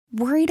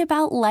Worried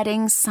about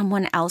letting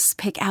someone else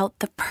pick out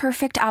the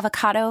perfect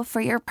avocado for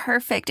your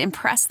perfect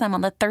impress them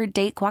on the third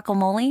date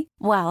guacamole?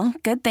 Well,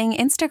 good thing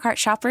Instacart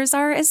shoppers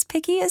are as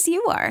picky as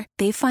you are.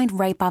 They find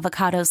ripe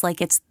avocados like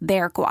it's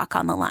their guac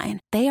on the line.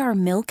 They are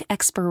milk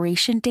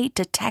expiration date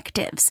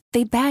detectives.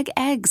 They bag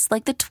eggs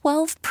like the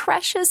 12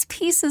 precious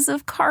pieces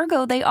of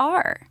cargo they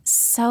are.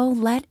 So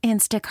let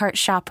Instacart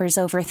shoppers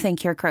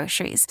overthink your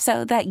groceries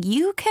so that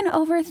you can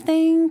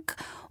overthink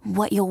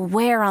what you'll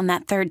wear on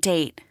that third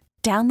date.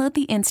 Download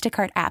the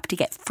Instacart app to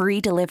get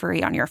free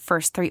delivery on your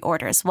first 3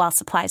 orders while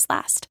supplies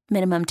last.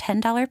 Minimum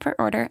 $10 per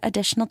order.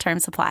 Additional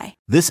terms apply.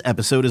 This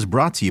episode is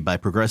brought to you by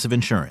Progressive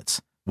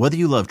Insurance. Whether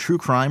you love true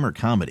crime or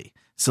comedy,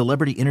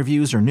 celebrity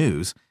interviews or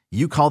news,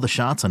 you call the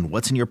shots on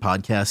what's in your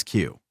podcast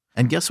queue.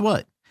 And guess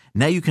what?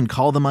 Now you can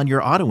call them on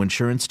your auto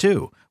insurance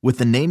too with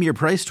the Name Your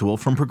Price tool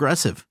from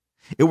Progressive.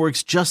 It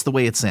works just the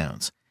way it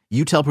sounds.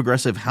 You tell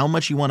Progressive how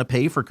much you want to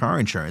pay for car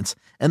insurance,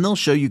 and they'll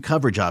show you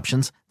coverage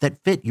options that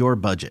fit your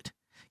budget.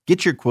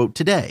 Get your quote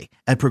today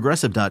at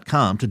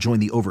Progressive.com to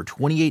join the over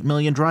 28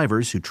 million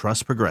drivers who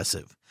trust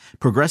Progressive.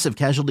 Progressive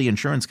Casualty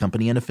Insurance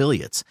Company and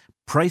Affiliates.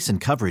 Price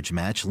and coverage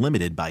match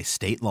limited by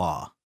state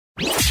law.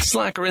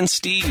 Slacker and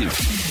Steve.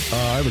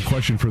 I have a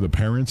question for the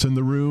parents in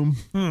the room.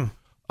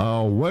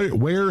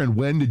 Where and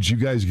when did you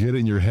guys get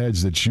in your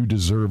heads that you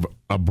deserve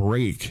a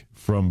break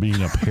from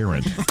being a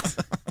parent?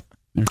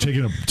 You're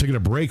taking a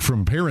break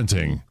from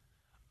parenting.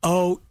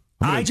 Oh,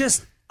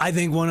 I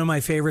think one of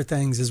my favorite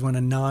things is when a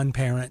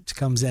non-parent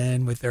comes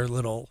in with their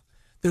little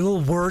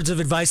words of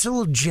advice, their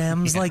little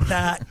gems like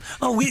that.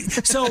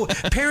 So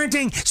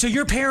parenting. So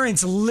your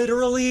parents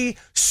literally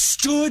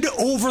stood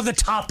over the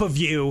top of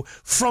you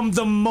from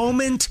the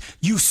moment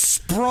you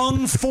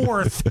sprung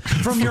forth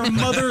from your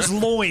mother's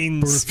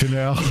loins. Birth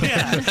canal.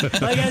 Yeah,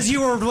 like as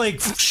you were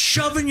like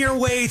shoving your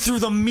way through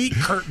the meat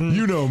curtain.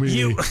 You know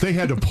me. They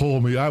had to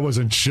pull me. I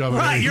wasn't shoving.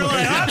 Right, you're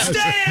like, I'm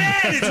staying.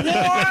 It's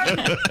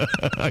warm.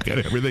 I got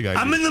everything I need.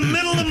 I'm in the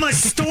middle of my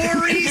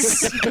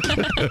stories.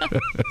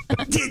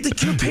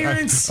 Your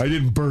parents. I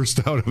didn't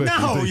burst out of it.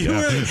 No, you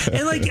were,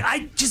 and like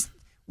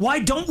why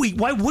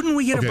wouldn't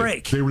we get a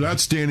break? They were not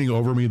standing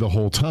over me the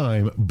whole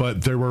time,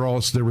 but they were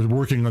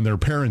working on their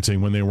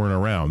parenting when they weren't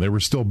around. They were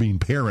still being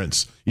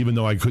parents, even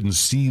though I couldn't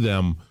see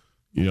them.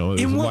 You know,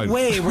 in what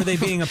way were they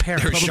being a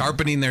parent? They're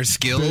sharpening their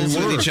skills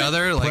with each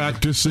other, like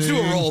practicing. Let's do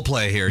a role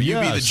play here.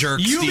 You be the jerk,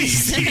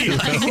 Steve.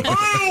 I don't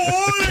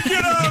want to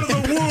get out of the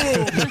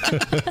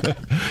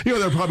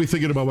womb. They're probably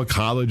thinking about what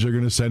college they're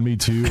going to send me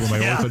to, or my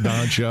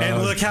orthodontist job.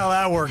 And look how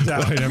that worked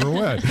out. I never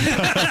went.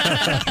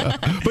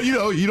 But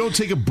you don't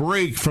take a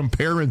break from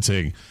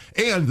parenting,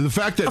 and the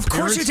fact that of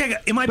course you take.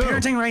 Am I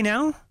parenting right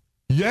now?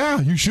 Yeah,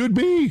 you should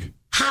be.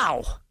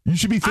 How? You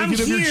should be thinking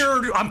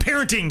I'm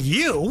parenting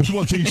you.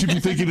 Well, you should be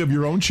thinking of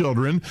your own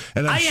children.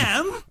 And I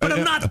am, but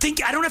I'm not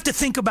thinking. I don't have to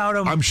think about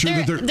them. I'm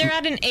sure they're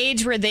at an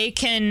age where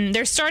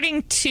they're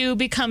starting to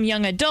become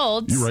young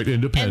adults. You're right,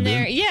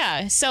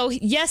 independent. So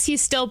yes,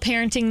 he's still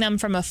parenting them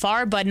from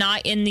afar, but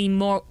not in the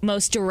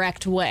most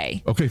direct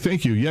way. Okay,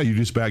 thank you. Yeah,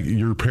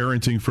 you're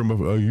parenting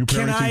from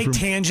Can I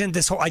tangent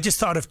this whole? I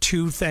just thought of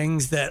 2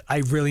 things that I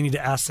really need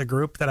to ask the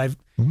group that I've.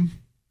 Mm-hmm.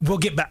 We'll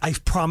get back. I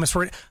promise.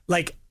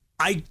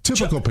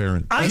 Typical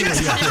parent.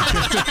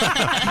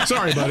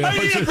 Sorry, buddy. I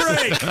need a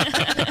break.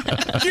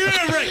 Give me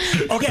a break.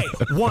 Okay,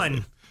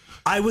 1.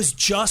 I was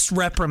just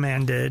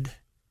reprimanded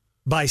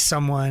by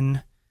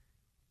someone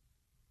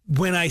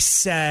when I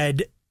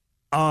said,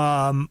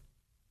 on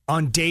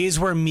days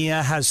where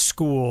Mia has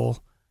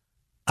school,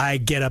 I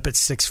get up at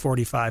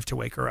 6:45 to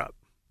wake her up.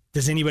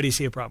 Does anybody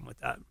see a problem with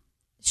that?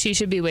 She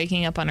should be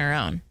waking up on her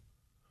own.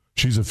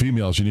 She's a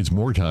female. She needs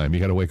more time. You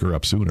got to wake her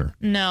up sooner.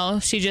 No,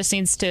 she just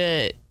needs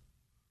to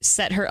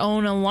set her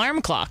own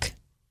alarm clock.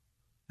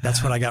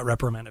 That's what I got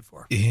reprimanded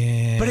for.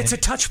 Yeah. But it's a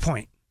touch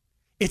point.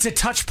 It's a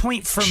touch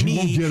point for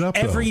me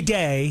every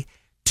day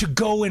to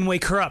go and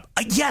wake her up.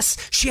 Yes,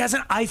 she has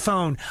an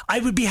iPhone. I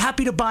would be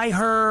happy to buy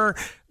her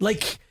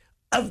like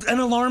an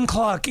alarm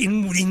clock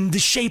in the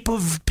shape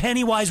of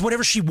Pennywise,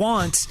 whatever she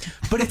wants.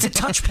 But it's a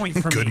touch point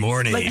for me. Good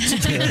morning. We all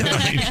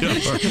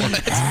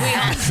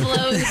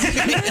float.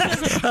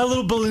 A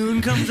little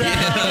balloon comes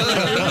out.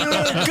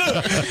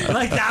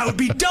 Like that would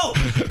be dope.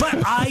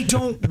 But I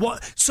don't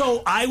want.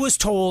 So I was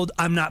told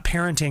I'm not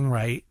parenting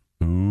right.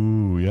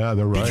 Ooh, yeah,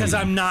 they're right. Because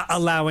I'm not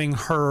allowing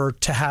her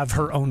to have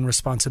her own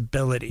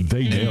responsibility.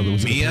 They nailed it.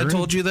 Was Mia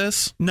told you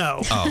this?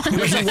 No. Oh.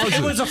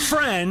 It was a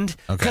friend.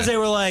 Because they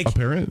were like. A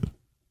parent?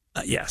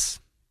 Yes.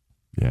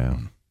 Yeah.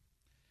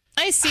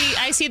 I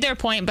see their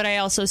point, but I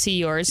also see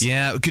yours.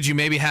 Yeah. Could you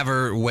maybe have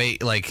her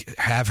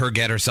have her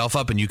get herself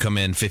up and you come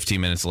in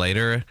 15 minutes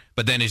later?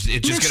 But then it's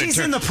just going to she's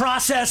in the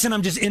process and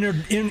I'm just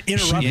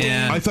interrupting.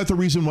 Yeah. I thought the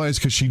reason why is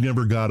because she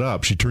never got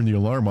up. She turned the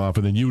alarm off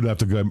and then you would have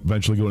to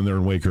eventually go in there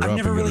and wake her up. I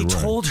never really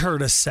told her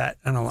to set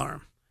an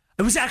alarm.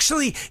 It was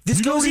actually, this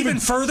goes even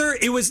further.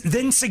 It was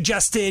then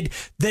suggested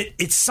that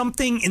it's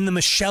something in the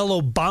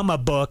Michelle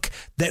Obama book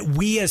that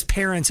we as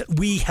parents,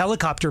 we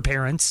helicopter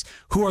parents,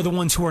 who are the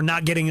ones who are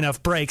not getting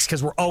enough breaks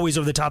because we're always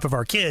over the top of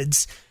our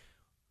kids,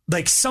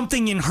 like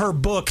something in her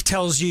book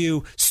tells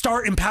you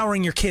start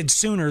empowering your kids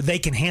sooner, they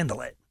can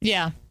handle it.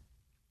 Yeah.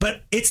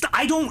 But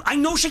I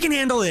know she can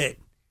handle it,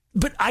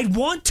 but I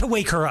want to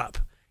wake her up.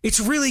 It's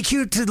really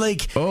cute to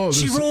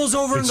she rolls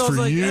over and goes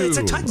like, it's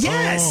a time.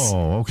 Yes.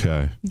 Oh,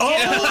 okay.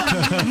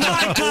 Oh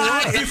my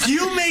God. If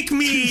you make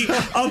me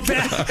a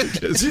bad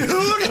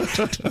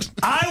dude,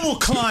 I will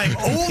climb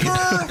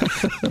over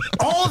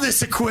all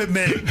this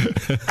equipment.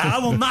 I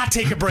will not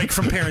take a break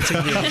from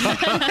parenting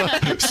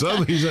you.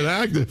 Suddenly he's an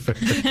active.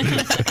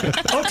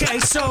 Okay,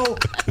 so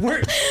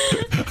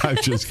I'm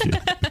just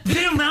kidding.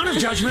 The amount of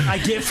judgment I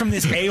get from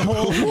this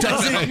a-hole who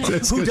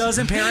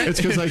doesn't parent. It's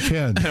because I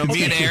can.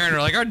 Me and Aaron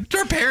are like, our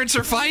parents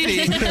are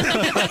fighting.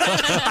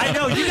 I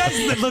know. You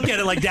guys look at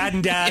it like dad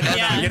and dad are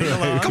not getting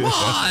along. Come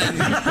on.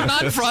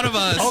 Not in front of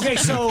us. Okay,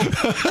 so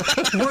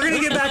we're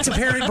going to get back to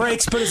parent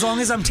breaks, but as long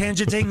as I'm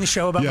tangenting the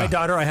show about my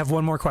daughter, I have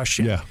one more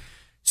question. Yeah.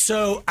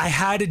 So I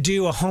had to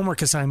do a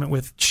homework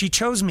assignment she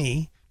chose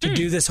me to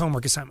do this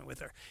homework assignment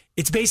with her.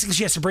 It's basically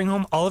she has to bring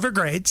home all of her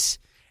grades,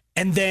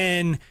 and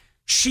then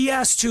she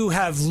has to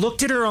have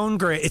looked at her own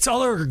grade. It's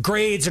all her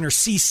grades and her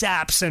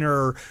CSAPs and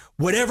her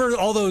whatever,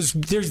 all those.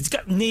 There's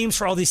got names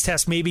for all these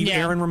tests. Maybe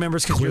Aaron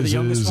remembers because you're the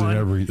youngest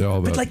one.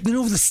 But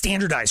the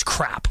standardized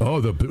crap.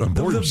 Oh, the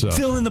important stuff.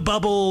 Fill in the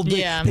bubble.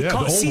 Yeah. They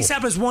call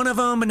CSAP is one of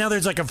them, and now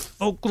there's like a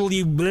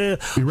vocally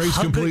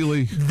erased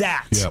completely.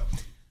 That. Yep.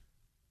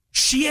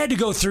 She had to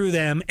go through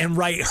them and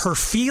write her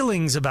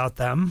feelings about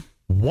them.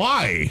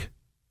 Why?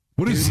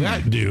 What does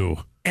that do?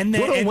 And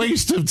then, what a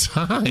waste of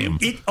time.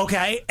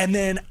 And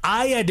then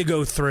I had to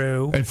go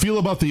through and feel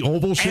about the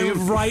oval shape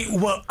and write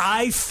what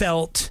I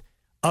felt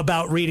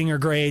about reading her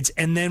grades,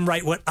 and then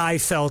write what I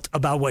felt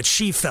about what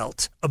she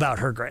felt about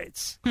her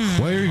grades.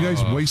 Why are you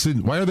guys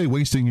wasting? Why are they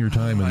wasting your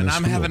time in this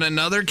I'm school? having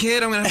another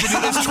kid. I'm going to have to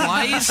do this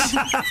twice.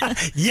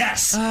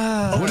 Yes.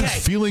 What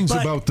does feelings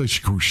about the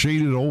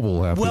shaded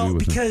oval have to do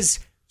with because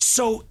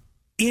so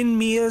in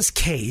Mia's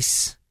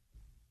case,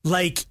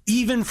 like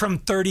even from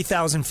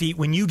 30,000 feet,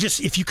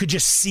 if you could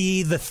just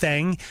see the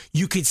thing,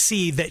 you could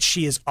see that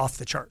she is off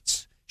the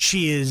charts.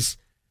 She is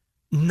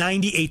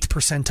 98th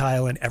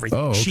percentile in everything.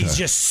 Oh, okay. She's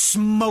just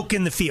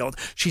smoking the field.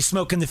 She's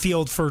smoking the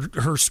field for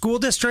her school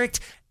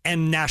district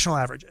and national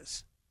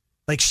averages.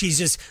 Like she's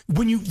just,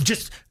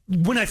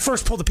 when I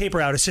first pulled the paper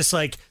out, it's just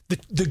like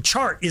the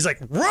chart is like,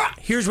 rah,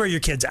 here's where your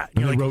kid's at.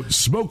 And they wrote,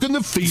 smoke in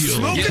the field.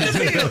 Smoke in the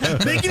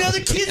field. Making other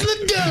kids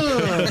look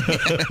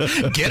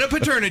dumb. Get a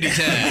paternity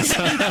test.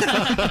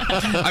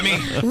 I mean,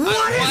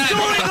 what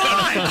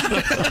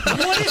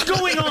is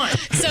going on?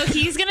 So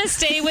he's going to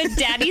stay with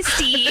Daddy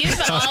Steve.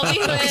 I'll be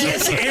with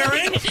Yes,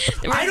 Aaron.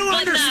 I don't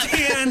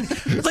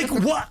understand. Like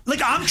what?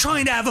 Like I'm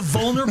trying to have a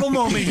vulnerable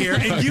moment here,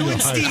 and you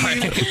and Steve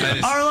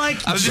are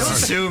like. I was just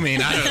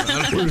assuming.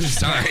 I don't.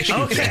 Sorry.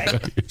 Okay.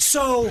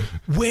 So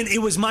when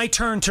it was my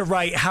turn to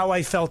write how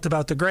I felt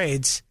about the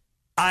grades,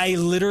 I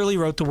literally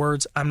wrote the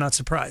words, "I'm not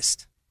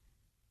surprised."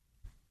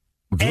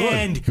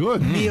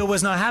 Good. Mia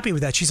was not happy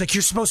with that. She's like,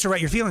 "You're supposed to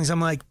write your feelings."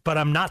 I'm like, "But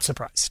I'm not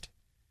surprised."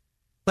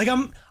 Like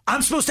I'm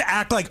supposed to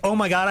act like, "Oh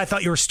my God, I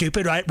thought you were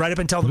stupid," right up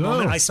until the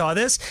moment I saw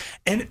this.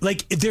 And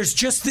like, there's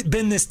just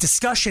been this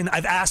discussion.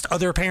 I've asked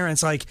other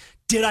parents, like,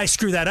 "Did I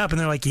screw that up?" And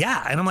they're like,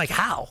 "Yeah." And I'm like,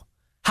 "How?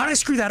 How did I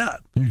screw that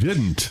up?" You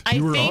didn't.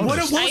 What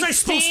was I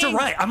supposed to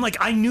write? I'm like,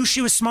 I knew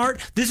she was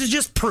smart. This is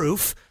just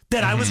proof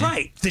that I was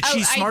right, that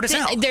she's smart as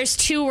hell. There's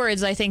 2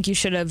 words I think you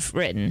should have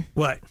written.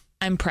 What?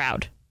 I'm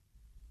proud.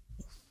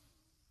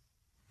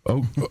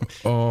 So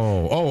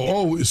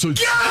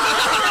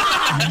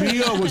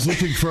Mia was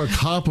looking for a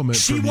compliment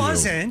She from you.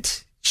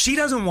 wasn't. She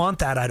doesn't want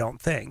that, I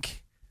don't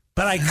think.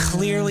 But I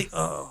clearly,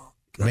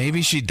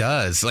 Maybe she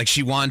does. Like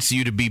she wants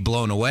you to be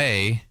blown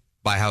away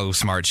by how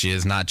smart she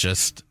is, not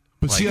just.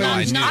 But see,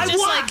 That's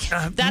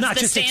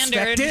the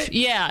standard. Expect it?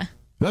 Yeah.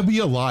 That'd be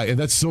a lie, and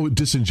that's so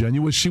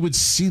disingenuous. She would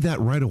see that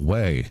right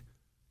away.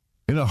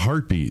 In a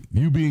heartbeat.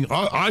 You being,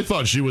 I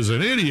thought she was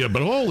an idiot,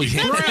 but holy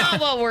crap. That's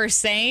not what we're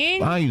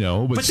saying. I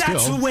know, but still.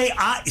 That's the way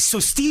so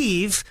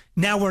Steve,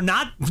 now we're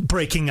not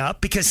breaking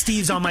up because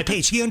Steve's on my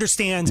page. He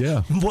understands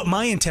what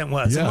my intent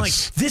was. Yes. I'm like,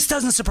 this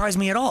doesn't surprise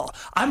me at all.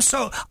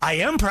 I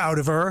am proud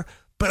of her,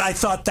 but I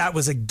thought that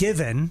was a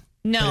given.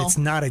 No. But it's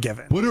not a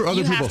given. What are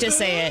other you people? have to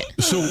say it.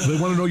 So they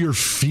want to know your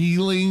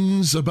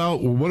feelings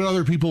about what are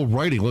other people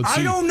writing? Let's see.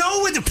 I don't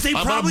know what they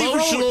probably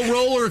emotional wrote.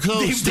 roller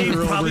coaster. They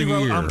probably over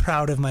wrote, here. I'm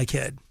proud of my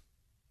kid.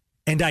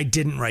 And I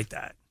didn't write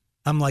that.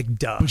 I'm like,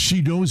 duh. But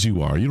she knows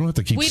you are. You don't have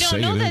to keep We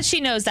saying it. don't know that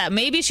she knows that.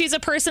 Maybe she's a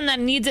person that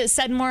needs it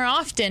said more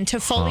often to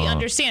fully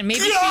understand.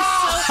 Maybe she's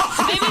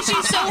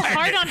so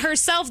hard on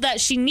herself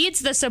that she needs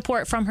the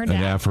support from her dad.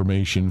 An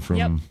affirmation from...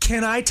 Yep.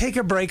 Can I take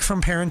a break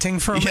from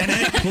parenting for a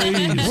minute?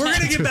 Please. We're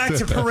going to get back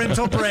to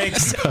parental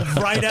breaks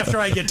right after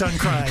I get done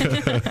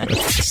crying.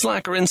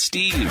 Slacker and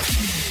Steve.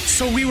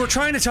 So we were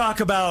trying to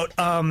talk about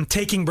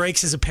taking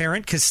breaks as a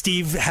parent because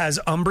Steve has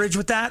umbrage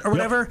with that or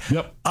whatever.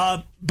 Yep.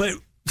 But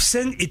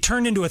it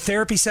turned into a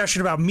therapy session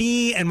about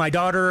me and my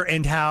daughter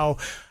and how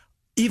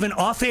even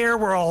off air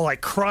we're all like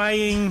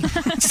crying.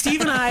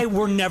 Steve and I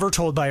were never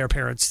told by our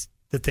parents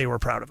that they were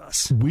proud of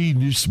us. We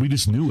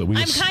just knew it.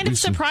 I'm kind of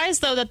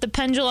surprised, though, that the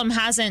pendulum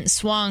hasn't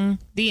swung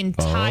the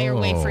entire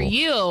way for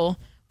you,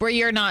 where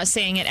you're not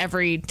saying it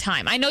every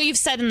time. I know you've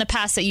said in the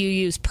past that you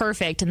use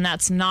perfect, and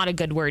that's not a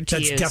good word to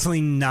use. That's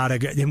definitely not a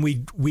good, and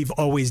we've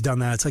always done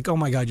that. It's like, oh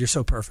my God, you're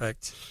so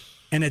perfect.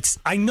 And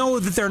I know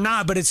that they're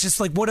not, but it's just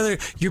like,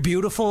 you're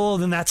beautiful,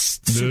 then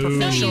that's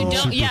superficial. No, you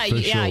don't.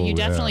 Yeah, you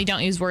definitely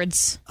don't use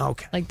words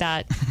like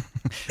that.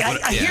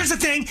 Here's the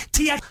thing,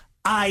 Tia.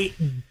 I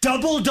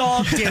double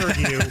dog dare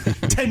you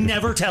to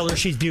never tell her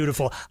she's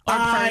beautiful. Or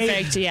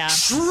perfect, yeah.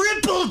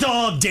 Triple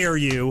dog dare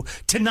you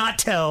to not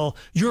tell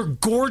your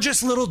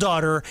gorgeous little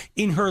daughter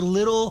in her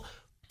little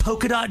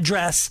polka dot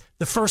dress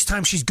the first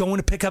time she's going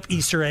to pick up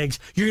Easter eggs.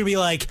 You're going to be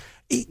like,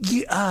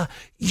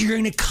 you're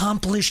an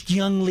accomplished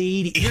young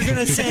lady. You're going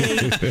to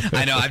say...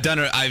 I know.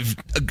 I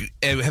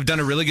have done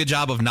a really good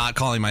job of not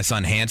calling my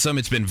son handsome.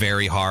 It's been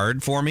very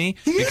hard for me.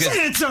 He is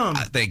handsome.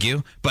 Thank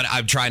you. But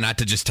I try not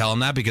to just tell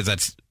him that because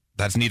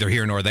that's neither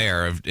here nor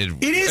there.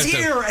 It is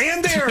here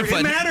and there.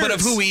 It matters. But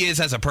of who he is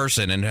as a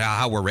person and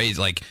how we're raised,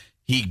 like,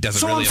 he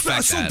doesn't really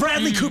affect that. So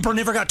Bradley Cooper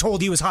never got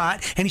told he was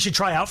hot and he should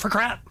try out for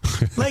crap?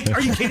 Like, are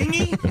you kidding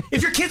me?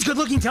 If your kid's good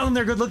looking, tell them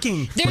they're good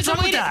looking. There's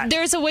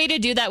a way to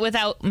do that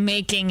without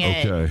making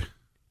it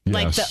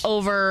like the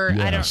over.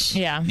 Yes.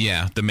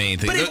 Yeah, the main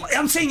thing. But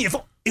I'm saying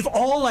if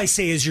all I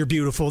say is you're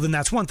beautiful, then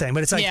that's one thing.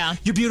 But it's like,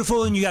 you're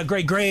beautiful and you got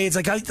great grades.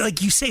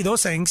 Like you say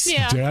those things.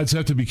 Yeah. Dads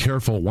have to be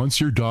careful. Once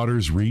your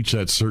daughters reach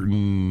that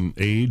certain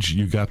age,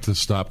 you got to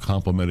stop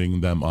complimenting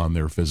them on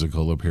their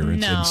physical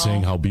appearance and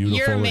saying how beautiful.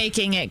 You're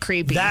making it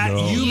creepy.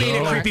 You made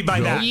it creepy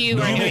by that. You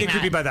made it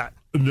creepy by that.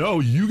 No,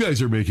 you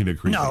guys are making it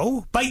creepy.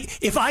 No, but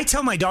if I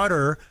tell my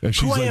daughter,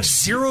 who I have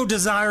zero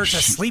desire to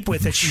sleep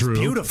with, that she's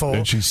beautiful,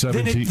 and she's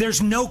 17, then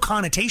there's no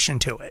connotation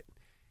to it.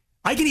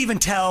 I can even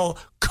tell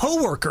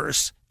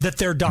coworkers that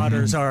their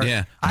daughters are.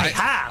 Yeah,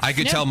 I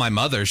could tell my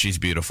mother she's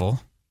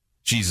beautiful.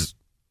 She's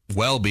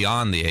well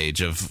beyond the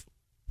age of,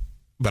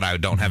 but I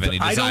don't have any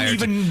desire. I don't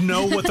even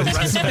know what the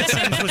rest of the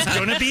sentence was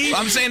going to be.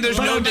 I'm saying there's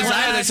no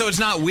desire there, so it's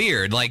not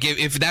weird. Like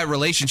if that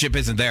relationship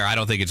isn't there, I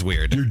don't think it's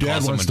weird. Your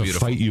dad wants to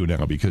fight you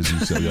now because you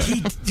said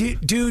that.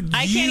 Dude,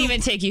 I can't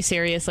even take you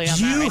seriously on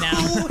that right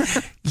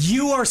now.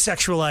 You are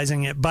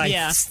sexualizing it by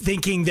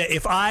thinking that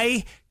if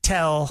I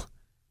tell.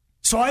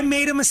 So I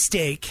made a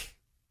mistake.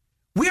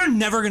 We are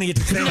never going to get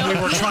to the thing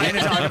we were trying to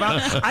talk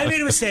about. I made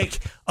a mistake.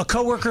 A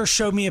coworker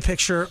showed me a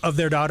picture of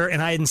their daughter,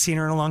 and I hadn't seen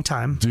her in a long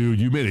time. Dude,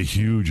 you made a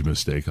huge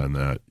mistake on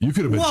that. You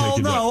could have been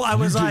taking no, that. I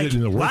was like,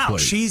 wow,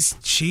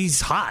 she's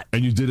hot.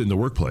 And you did it in the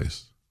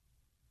workplace.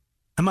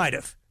 I might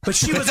have. But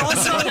she was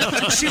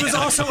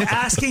also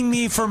asking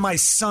me for my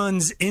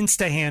son's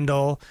Insta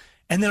handle.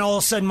 And then all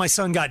of a sudden, my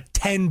son got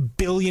 10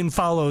 billion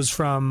follows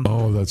from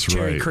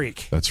Cherry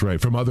Creek. That's right.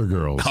 From other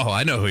girls. Oh,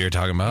 I know who you're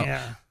talking about.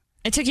 Yeah.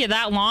 It took you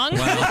that long?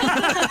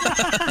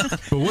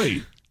 But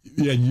wait.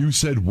 Yeah, and you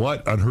said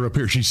what on her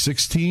appearance? She's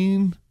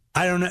 16?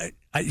 I don't know.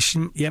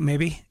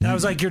 Maybe. And I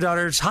was like, your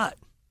daughter's hot.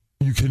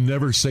 You can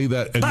never say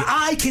that. But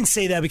I can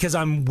say that because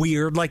I'm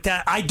weird like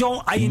that. I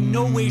in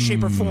no way,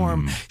 shape, or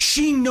form.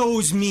 She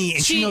knows me,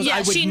 and she knows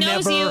I would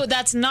never. You.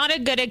 That's not a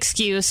good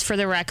excuse for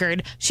the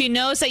record. She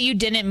knows that you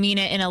didn't mean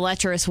it in a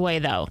lecherous way,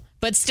 though.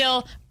 But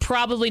still,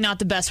 probably not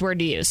the best word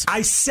to use.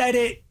 I said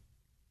it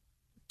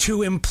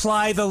to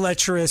imply the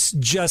lecherous,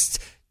 just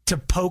to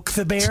poke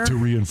the bear. To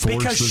reinforce.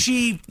 Because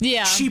she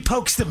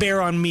pokes the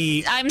bear on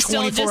me. I'm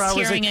still just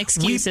hearing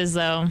excuses,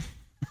 though.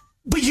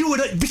 But you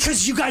would,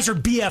 because you guys are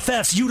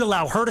BFFs, you'd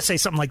allow her to say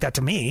something like that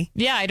to me.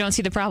 Yeah, I don't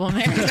see the problem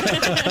there.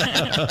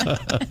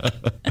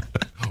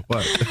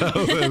 What?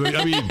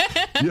 I mean,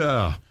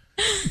 yeah.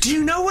 Do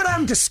you know what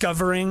I'm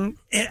discovering?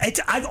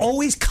 I've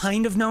always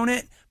kind of known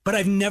it, but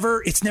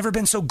it's never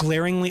been so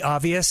glaringly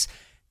obvious.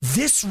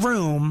 This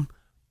room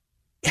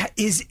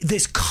is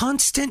this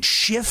constant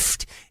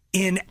shift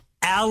in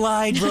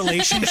allied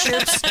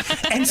relationships,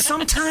 and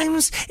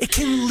sometimes it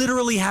can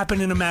literally happen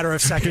in a matter of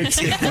seconds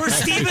where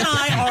Steve and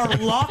I are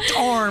locked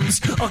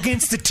arms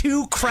against the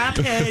two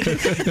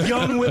craphead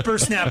young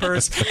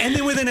whippersnappers, and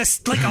then within a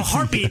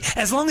heartbeat,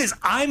 as long as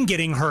I'm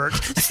getting hurt,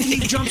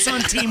 Steve jumps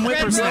on Team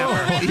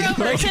Whippersnapper.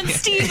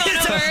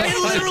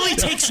 It literally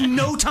takes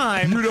no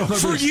time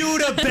for you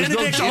to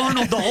Benedict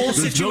Arnold the whole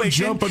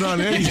situation. No jumping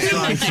on any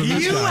side from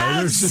this you guy.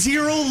 have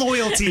zero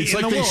loyalty it's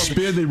in like the they world.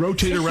 spin, they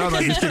rotate around,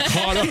 I just get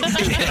caught up.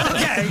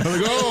 Okay.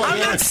 I'm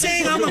not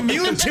saying I'm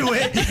immune to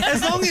it.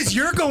 As long as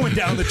you're going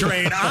down the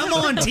drain, I'm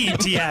on Team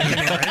Tiag and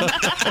Aaron.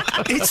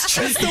 It's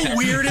just the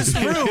weirdest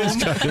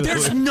room.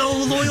 There's no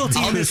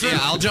loyalty in this room. Yeah,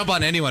 I'll jump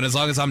on anyone as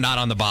long as I'm not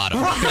on the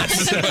bottom. Right.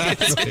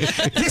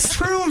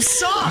 This room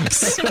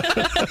sucks.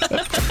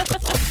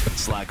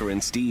 Slacker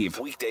and Steve,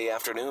 weekday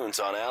afternoons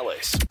on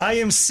Alice. I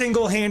am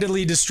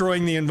single-handedly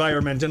destroying the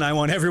environment, and I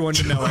want everyone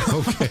to know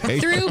it. Okay.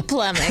 Through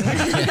plumbing.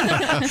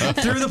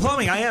 Through the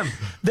plumbing, I am.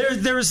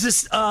 There was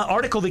this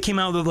article that came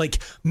out of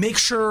make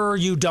sure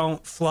you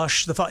don't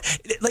flush the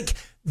like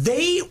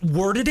they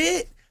worded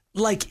it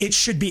like it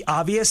should be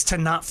obvious to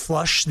not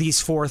flush these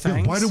 4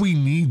 things. Why do we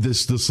need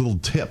this little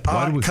tip?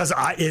 Because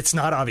it's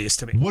not obvious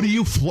to me. What do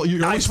you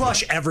I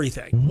flush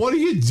everything. What are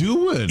you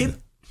doing?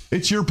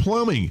 It's your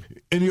plumbing.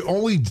 And the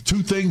only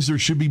 2 things there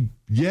should be,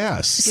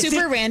 yes.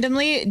 Super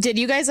randomly, did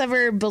you guys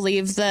ever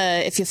believe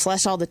if you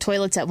flush all the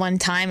toilets at one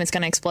time, it's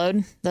going to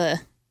explode? It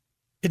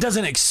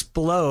doesn't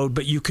explode,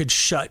 but you could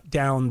shut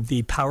down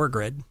the power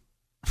grid.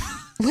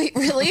 Wait,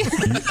 really? You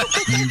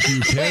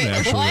can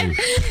actually. What?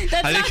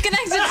 That's not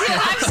connected to it.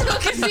 I'm so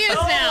confused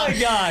now. Oh my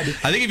God.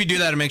 I think if you do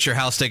that, it makes your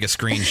house take a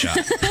screenshot.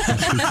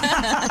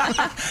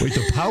 Wait,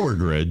 the power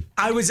grid?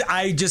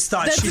 I just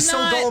thought That's she's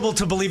not- so gullible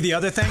to believe the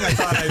other thing. I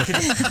thought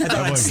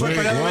I'd slip wait,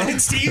 another what? one in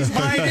Steve's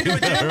mind into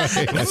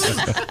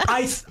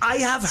it. I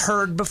have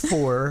heard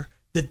before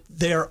that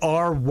there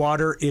are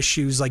water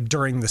issues like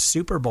during the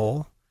Super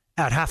Bowl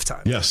at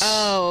halftime. Yes.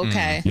 Oh,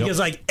 okay. Yep. Because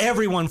like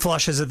everyone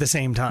flushes at the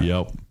same time.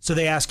 Yep. So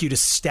they ask you to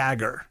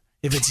stagger.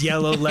 If it's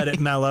yellow, let it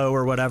mellow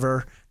or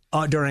whatever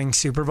during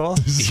Super Bowl.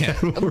 Yeah.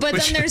 But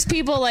then there's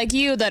people like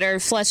you that are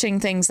flushing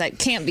things that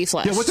can't be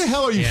flushed. Yeah, what the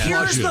hell are you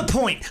Here's flushing? the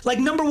point. Like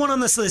number 1 on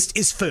this list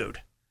is food.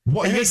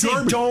 What, And you they say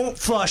garbage- don't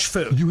flush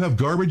food. You have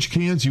garbage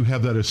cans. You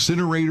have that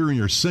incinerator in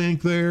your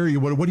sink there.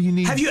 What do you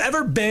need? Have you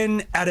ever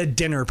been at a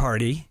dinner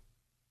party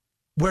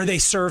where they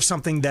serve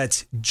something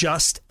that's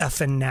just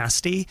effing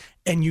nasty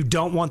and you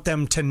don't want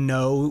them to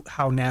know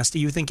how nasty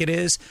you think it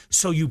is,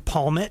 so you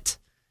palm it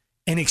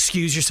and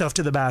excuse yourself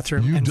to the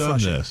bathroom You've and done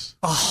flush this.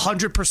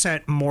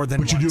 100% more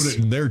than But once. you're doing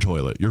it in their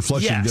toilet. You're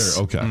flushing Yes.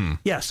 there. Okay.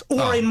 Yes.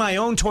 Or in my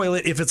own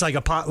toilet, if it's like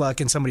a potluck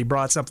and somebody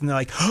brought something, they're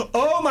like,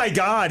 oh my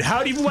God,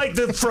 how do you like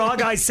the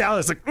frog eye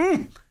salad? It's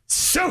like,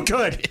 so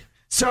good.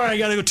 Sorry, I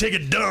got to go take a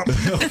dump.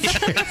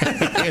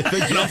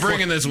 I'm not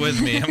bringing this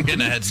with me. I'm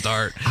getting a head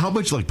start. How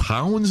much, like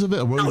pounds of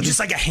it? What No, would just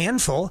like a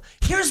handful.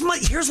 Here's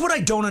what I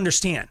don't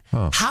understand.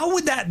 How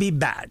would that be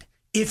bad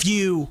if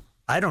you,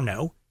 I don't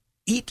know,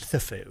 eat the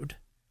food,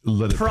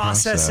 let it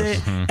process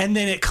it, and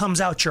then it comes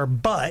out your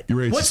butt? You're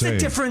right, it's What's the the same.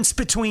 difference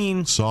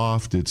between?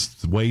 Soft. It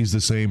weighs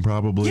the same,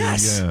 probably.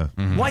 Yes.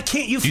 Yeah. Why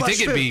can't you You flush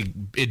think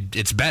food?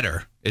 it's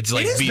better? It's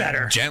like is be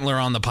better. gentler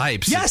on the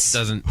pipes. Yes. It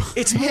doesn't.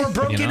 It's more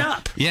broken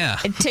up. Yeah.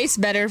 It tastes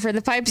better for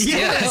the pipes.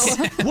 Yes.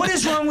 Too. What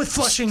is wrong with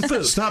flushing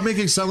food? Stop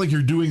making it sound like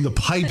you're doing the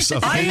pipes a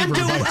favor. I am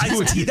doing. by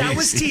doing That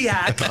was this.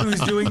 T-Hack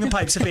who's doing the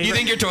pipes a favor. You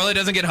think your toilet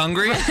doesn't get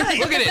hungry? Look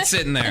at it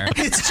sitting there.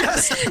 It's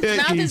just It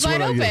Mouth eats is wide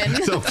what I get.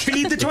 open. So-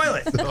 feed the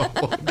toilet.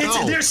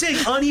 They're saying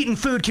uneaten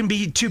food can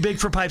be too big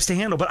for pipes to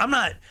handle, but I'm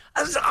not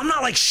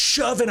like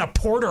shoving a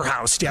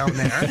porterhouse down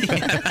there.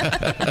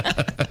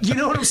 You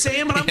know what I'm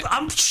saying? But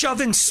I'm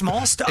shoving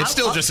small stuff. It's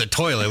still just a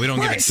toilet. We don't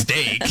give Right. it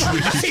steak.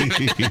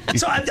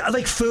 So I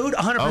like food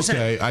 100%.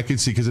 Okay, I can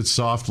see because it's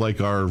soft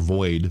like our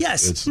void.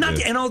 Yes. It's,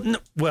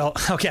 Well,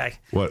 okay.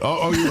 What?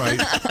 Oh, you're right.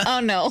 Oh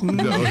no.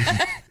 No,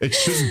 it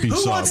shouldn't be Who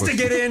soft. wants to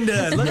get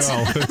into?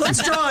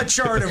 Let's draw a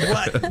chart of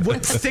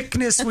what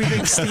thickness we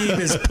think Steve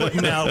is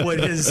putting out. What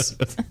his?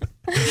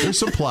 There's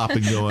some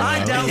plopping going on.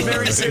 I doubt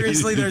very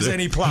seriously there's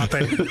any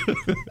plopping.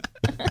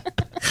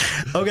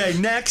 Okay,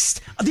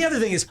 next. The other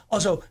thing is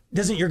also,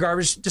 doesn't your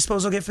garbage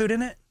disposal get food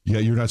in it? Yeah,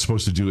 you're not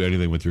supposed to do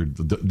anything with your.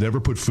 Never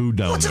put food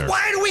down there.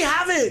 Why do we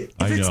have it?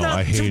 If I it's know, not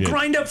I hate to it.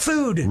 grind up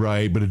food.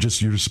 Right, but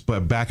you're just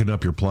backing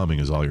up your plumbing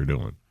is all you're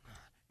doing.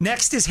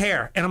 Next is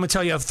hair. And I'm going to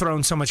tell you, I've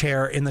thrown so much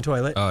hair in the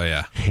toilet. Oh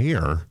yeah.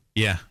 Hair.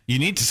 Yeah. You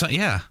need to.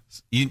 Yeah.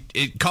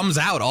 It comes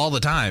out all the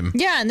time.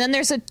 Yeah, and then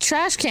there's a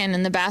trash can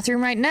in the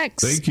bathroom right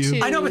next. Thank you.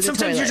 to I know, but the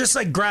sometimes you're toilet. just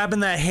like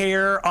grabbing that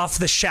hair off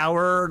the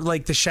shower,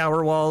 like the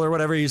shower wall or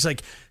whatever. You're just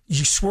like,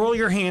 you swirl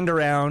your hand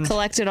around.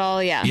 collect it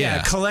all. Yeah.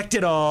 Yeah. Collect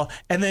it all,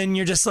 and then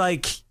you're just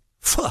like,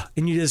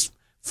 and you just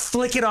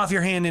flick it off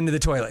your hand into the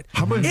toilet.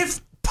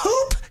 If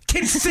poop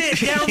can fit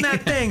down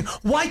that thing,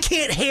 why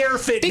can't hair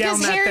fit Because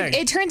down that hair,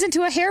 thing? it turns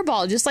into a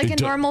hairball, just like a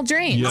do- normal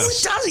drain. Yes. No,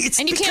 it doesn't. It's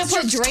And you can't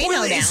because put your Drano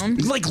toilet is, down.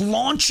 like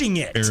launching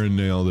it. Aaron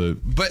nailed it.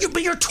 But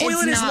But your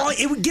toilet is not-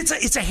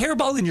 it's a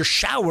hairball in your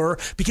shower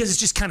because it's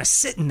just kind of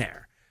sitting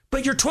there.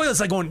 But your toilet's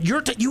like going.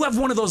 You have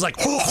one of those like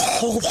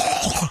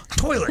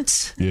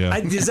toilets. Yeah. I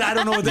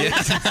don't know what that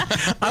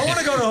is. I want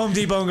to go to Home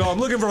Depot and go. I'm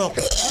looking for a.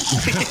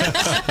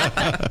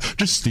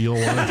 Just steal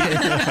one.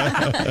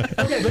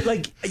 Okay, but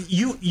like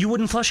you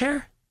wouldn't flush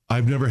hair.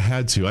 I've never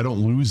had to. I don't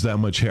lose that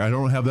much hair. I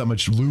don't have that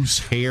much loose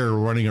hair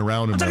running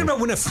around. I'm talking about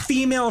when a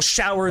female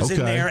showers in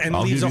Okay, there and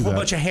I'll leaves give a you whole that.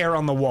 bunch of hair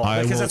on the wall I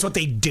because will- that's what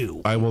they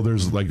do.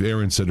 There's like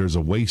Aaron said, there's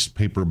a waste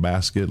paper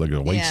basket, like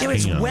a waste Yeah.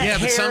 It's can. wet yeah,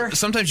 but hair.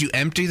 sometimes you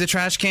empty the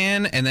trash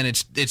can and then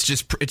it's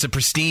a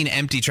pristine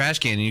empty trash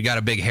can and you got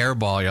a big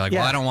hairball. You're like, Yeah.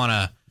 well, I don't want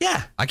to.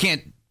 Yeah, I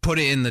can't put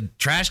it in the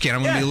trash can.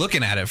 I'm going to Yeah. be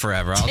looking at it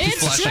forever. I'll keep It's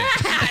flushing.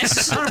 trash.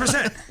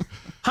 100%.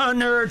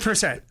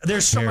 100%.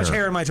 There's so much Hair.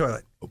 hair in my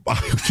toilet.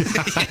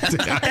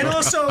 And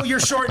also, you're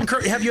short and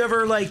curly. Have you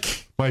ever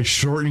like? My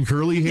short and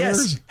curly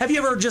hairs? Yes. Have you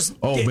ever just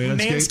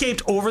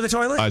manscaped over the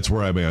toilet? That's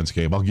where I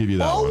manscape. I'll give you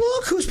that one.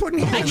 Look who's putting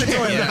hair in the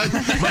toilet.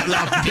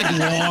 Big,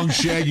 long,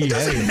 shaggy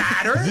Doesn't head.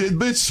 matter.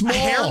 It's small. A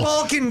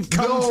hairball can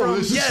come from.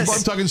 This is,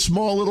 I'm talking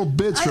small little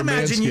bits I from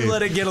imagine Manscaped. you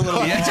let it get a little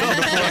long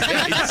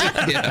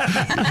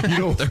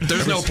before.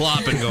 There's no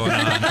plopping going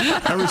on.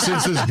 Ever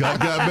since this gut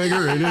got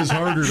bigger, it is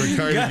harder to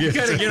kind of get.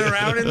 Got to get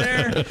around in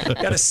there.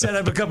 Got to set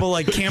up a couple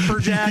like camper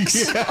jacks.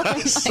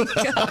 Yes. Oh my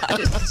God.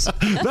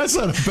 That's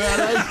not a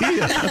bad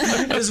idea.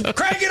 Just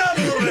crank it up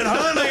a little bit,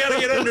 hon. I got to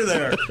get under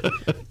there.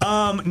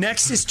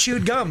 Next is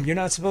chewed gum. You're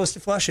not supposed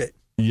to flush it.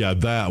 Yeah,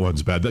 that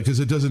one's bad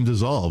because it doesn't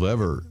dissolve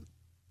ever.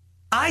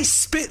 I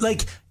spit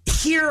like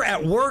here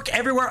at work,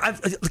 everywhere.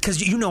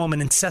 Because I'm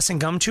an incessant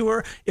gum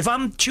chewer. If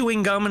I'm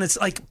chewing gum and it's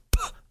like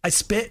I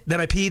spit,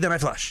 then I pee, then I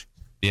flush.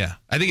 Yeah,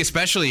 I think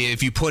especially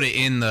if you put it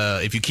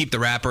if you keep the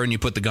wrapper and you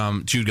put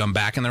the chewed gum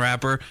back in the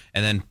wrapper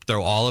and then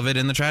throw all of it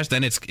in the trash,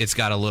 then it's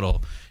got a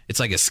little. It's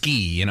like a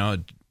ski,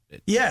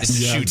 Yes.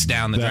 It shoots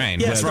down the drain.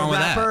 Yes, What's wrong with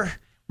that?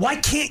 Why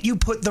can't you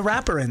put the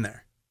wrapper in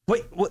there?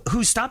 Wait,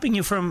 who's stopping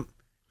you from?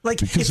 Like,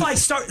 because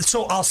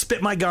I'll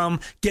spit my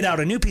gum, get out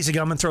a new piece of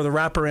gum, and throw the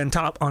wrapper on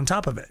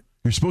top of it.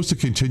 You're supposed to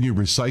continue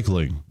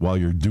recycling while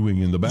you're doing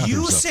in the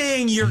bathroom.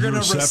 Saying you're going to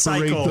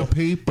recycle. Separate the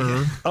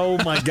paper.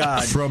 Oh my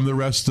God. From the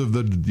rest of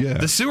the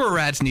The sewer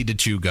rats need to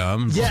chew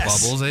gum.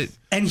 Yes. Bubbles.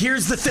 And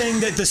here's the thing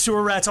that the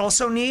sewer rats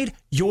also need: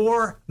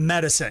 your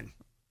medicine.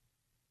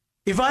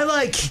 If I've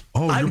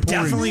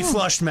definitely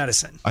flushed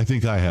medicine. I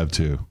think I have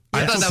too.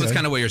 I thought that was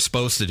kind of what you're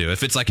supposed to do.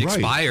 If it's like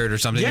expired or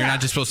something, you're not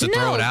just supposed to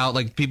throw it out.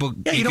 Like people,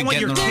 you don't want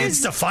your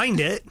kids to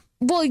find it.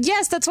 Well,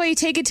 yes, that's why you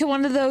take it to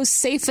one of those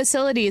safe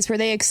facilities where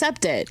they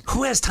accept it.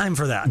 Who has time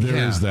for that? There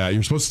is that.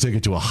 You're supposed to take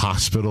it to a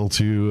hospital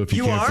too if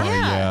you can't find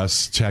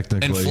gas,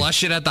 technically. And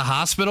flush it at the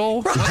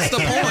hospital? Right. What's the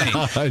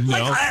point? I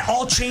know.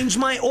 I'll change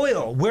my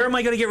oil. Where am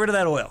I going to get rid of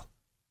that oil?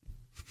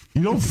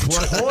 You don't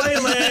flush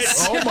toilet.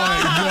 Oh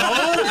my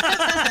God.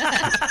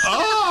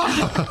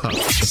 Oh.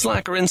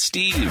 Slacker and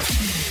Steve.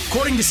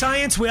 According to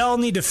science, we all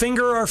need to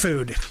finger our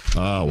food.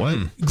 What?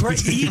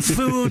 Eat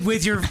food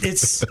with your.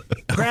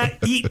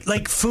 Eat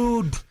like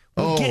food.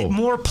 Get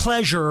more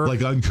pleasure.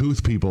 Like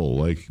uncouth people,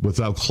 like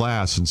without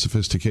class and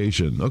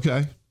sophistication.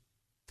 Okay.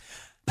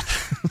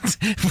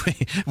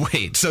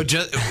 Wait. So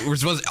we're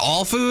supposed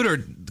all food, or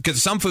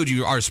because some food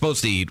you are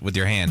supposed to eat with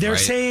your hands? They're right?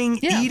 saying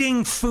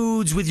eating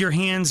foods with your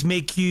hands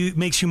makes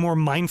you more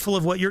mindful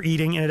of what you're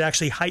eating, and it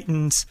actually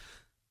heightens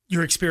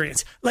your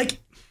experience. Like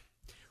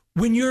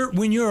when you're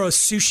a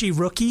sushi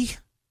rookie,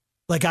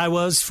 like I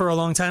was for a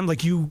long time,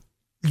 like you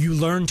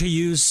learn to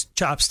use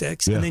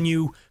chopsticks, and then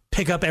you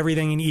pick up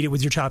everything and eat it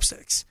with your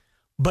chopsticks.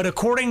 But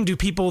according to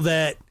people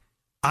that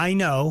I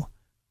know,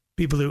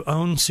 people who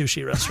own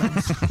sushi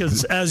restaurants,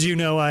 because as you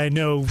know, I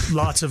know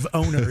lots of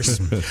owners.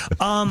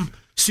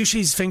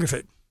 Sushi's finger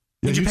food.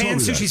 In Japan,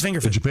 sushi's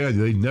finger food. In Japan,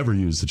 they never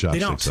use the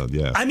chopsticks. They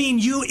don't. I mean,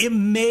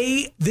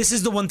 this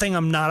is the one thing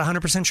I'm not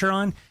 100% sure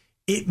on.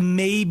 It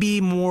may be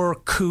more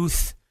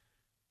couth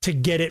to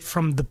get it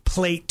from the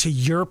plate to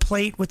your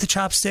plate with the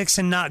chopsticks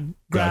and not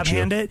grab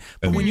hand it.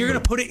 But when you're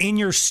going to put it in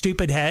your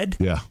stupid head,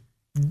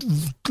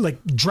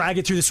 like drag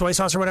it through the soy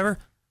sauce or whatever,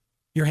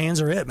 your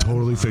hands are it, man.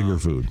 Totally finger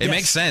food. It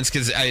makes sense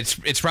because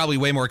it's probably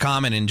way more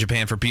common in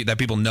Japan for that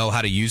people know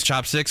how to use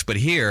chopsticks, but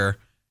here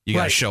you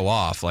got to show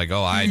off like,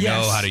 I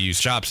know how to use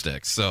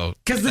chopsticks. So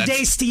because the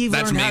day Steve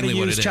learned how to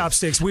use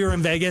chopsticks, we were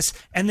in Vegas,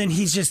 and then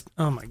he's just,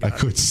 oh my God, I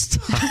couldn't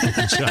stop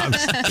the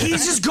chopsticks.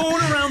 He's just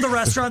going around the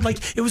restaurant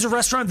like it was a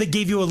restaurant that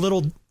gave you a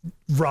little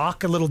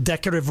rock, a little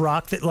decorative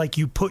rock that like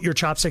you put your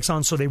chopsticks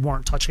on so they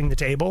weren't touching the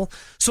table.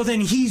 So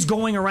then he's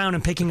going around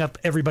and picking up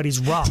everybody's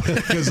rock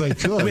because I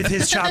could with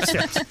his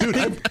chopsticks. Dude,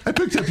 I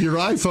picked up your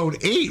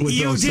iPhone 8 with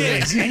those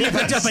things. And you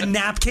picked up a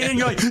napkin and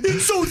you're like,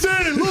 it's so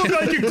thin and look,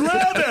 I can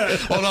grab it.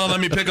 Hold on,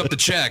 let me pick up the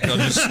check. I'll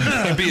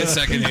just be a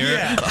second here.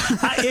 Yeah.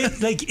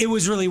 It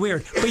was really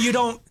weird, but you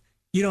don't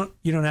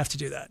have to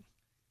do that.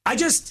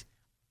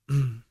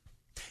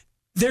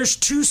 There's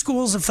two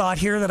schools of thought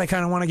here that I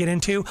kind of want to get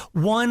into.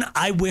 One,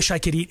 I wish I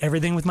could eat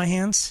everything with my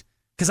hands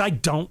because I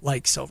don't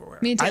like silverware.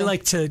 Me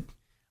too.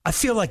 I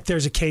feel like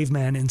there's a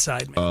caveman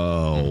inside me.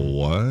 Oh,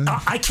 what?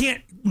 I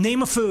can't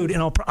name a food,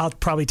 and I'll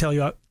probably tell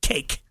you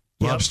cake.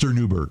 Lobster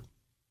Newburgh.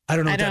 I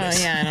don't know what that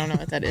is. Yeah, I don't know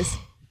what that is.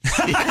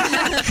 You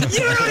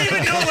don't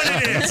even know what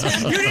it is.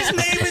 You're just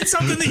naming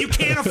something that you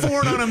can't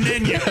afford on a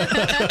menu.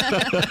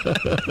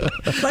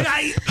 Like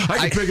I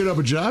can pick it up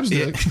a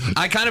chopstick.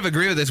 I kind of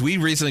agree with this. We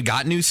recently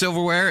got new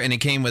silverware, and it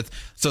came with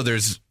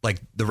there's like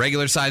the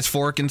regular size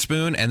fork and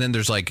spoon, and then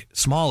there's like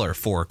smaller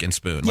fork and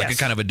spoon, like a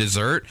kind of a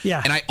dessert.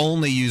 Yeah. And I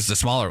only use the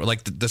smaller,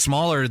 like the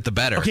smaller the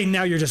better. Okay,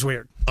 now you're just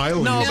weird.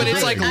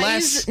 It's like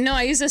less.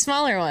 I use the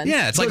smaller one.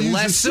 Yeah, it's like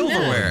less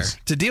silverware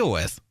to deal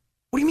with.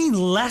 What do you mean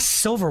less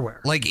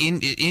silverware? Like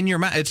in your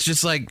mouth, it's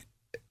just like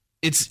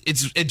it's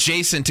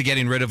adjacent to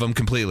getting rid of them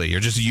completely. You're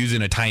just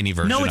using a tiny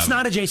version. No, it's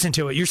not adjacent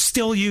to it. You're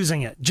still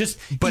using it. Just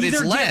but either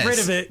it's less get rid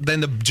of it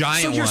than the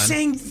giant one. So you're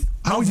saying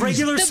a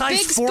regular The size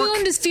big fork?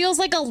 spoon just feels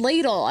like a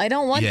ladle. I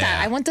don't want Yeah.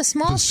 that. I want the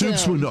small The soup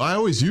spoon. I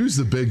always use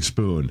the big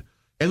spoon.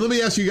 And let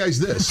me ask you guys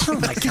this. Oh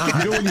my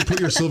God. You know when you put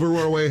your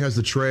silverware away, it has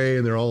the tray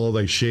and they're all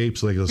like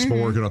shapes, like a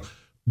spork and all.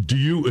 Do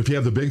you, if you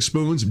have the big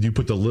spoons, do you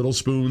put the little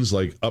spoons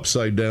like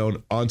upside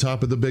down on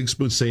top of the big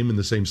spoon, same in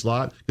the same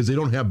slot? Because they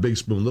don't have big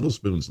spoon, little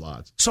spoon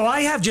slots. So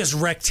I have just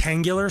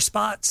rectangular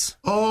spots.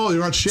 Oh, they're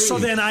not shaped. So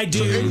then I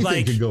do anything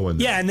like, can go in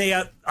there. yeah, and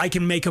they I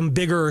can make them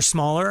bigger or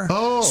smaller.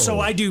 Oh. So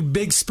I do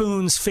big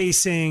spoons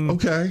facing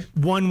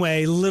one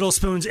way, little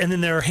spoons, and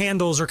then their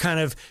handles are kind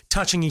of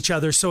touching each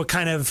other. So it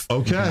kind of,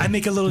 I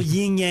make a little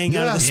yin yang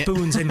out of the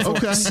spoons and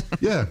forks.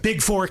 Yeah.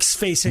 Big forks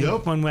facing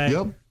one way.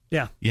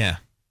 Yep. Yeah.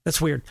 That's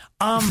weird.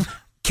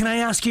 Can I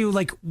ask you,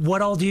 like,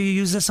 what all do you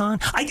use this on?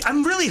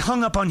 I'm really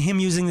hung up on him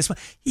using this one.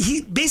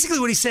 He basically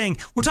what he's saying.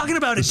 We're talking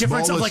about a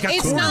difference of like a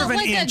It's quarter not of an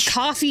like inch. a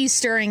coffee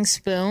stirring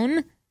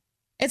spoon.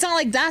 It's not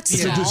like that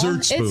small. It's a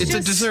dessert spoon. It's a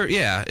dessert.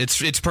 Yeah,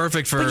 it's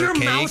perfect for But your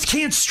cake. mouth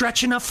can't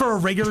stretch enough for a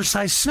regular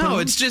size spoon. No,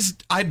 it's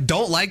just I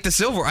don't like the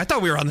silverware. I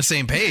thought we were on the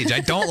same page. I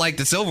don't like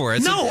the silverware.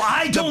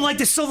 I don't like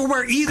the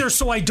silverware either,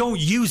 so I don't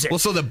use it. Well,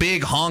 so the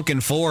big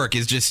honking fork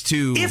is just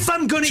too. If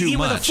I'm going to eat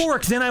with a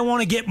fork, then I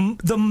want to get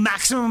the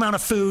maximum amount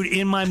of food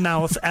in my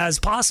mouth as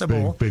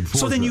possible. Big fork,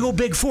 so then you go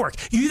big fork.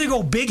 You either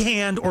go big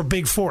hand or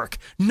big fork.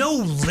 No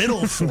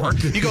little fork.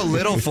 You go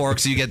little fork,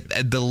 so you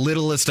get the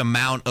littlest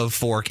amount of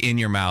fork in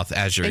your mouth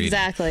as you're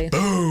Exactly.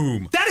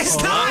 Boom. That is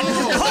not.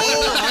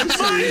 Oh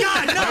my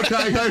God! No.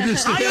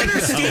 I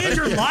understand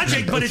your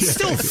logic, but it's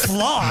still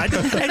flawed,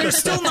 and you're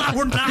still not.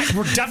 We're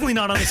definitely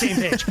not on the same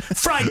page.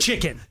 Fried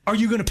chicken. Are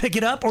you going to pick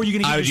it up, or are you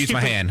going to? I would use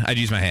my hand. I'd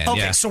use my hand. Okay,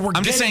 yeah. so we're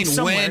I'm just getting saying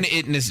somewhere.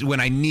 when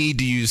I need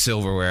to use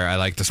silverware, I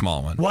like the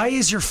small one. Why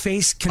is your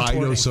face I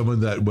contorting? know someone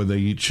that when they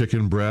eat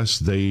chicken breasts,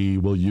 they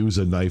will use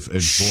a knife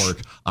and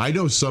fork. I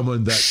know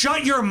someone that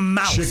Shut your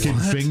mouth. chicken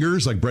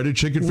fingers, like breaded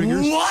chicken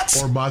fingers, What?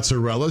 or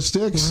mozzarella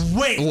sticks.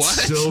 Wait. What?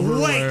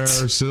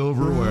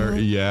 Silverware,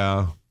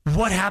 yeah.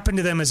 What happened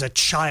to them as a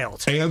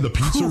child? And the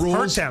pizza Who hurt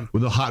rolls, them?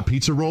 with the hot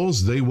pizza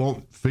rolls, they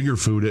won't finger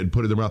food it and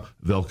put it in their mouth.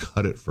 They'll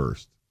cut it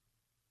first.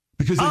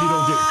 Because then you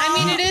don't get... I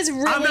mean, it is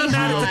really I'm not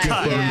mad at the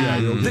hot. cut. Yeah.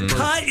 you don't The get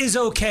cut is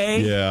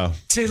okay Yeah,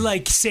 to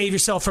like save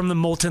yourself from the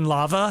molten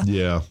lava,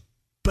 yeah,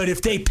 but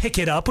if they pick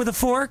it up with a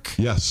fork,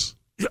 yes.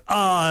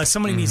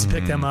 somebody needs to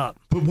pick them up.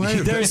 But why?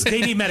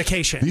 They need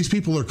medication. These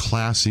people are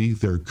classy.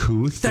 They're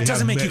couth. That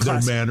doesn't make you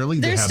classy. They're mannerly.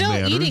 They're they have still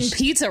manners. eating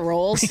pizza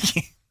rolls.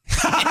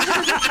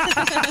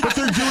 But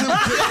they're doing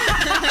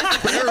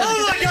it.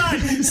 Oh my God!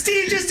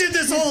 Steve just did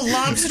this whole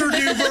lobster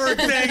Newberg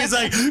thing. It's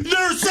like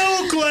they're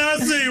so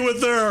classy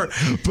with their.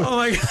 Oh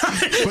my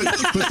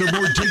God! But they're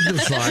more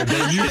dignified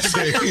than you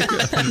say.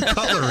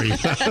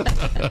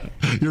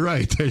 Cutlery. You're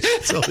right. They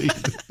still eat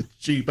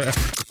cheap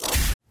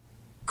ass.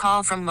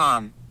 Call from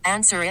mom.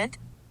 Answer it.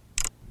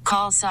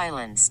 Call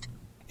silenced.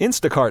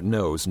 Instacart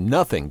knows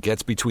nothing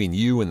gets between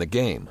you and the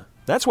game.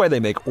 That's why they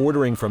make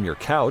ordering from your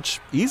couch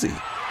easy.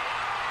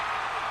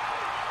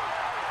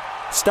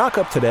 Stock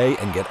up today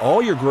and get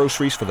all your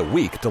groceries for the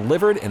week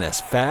delivered in as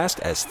fast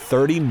as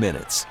 30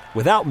 minutes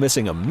without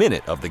missing a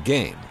minute of the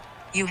game.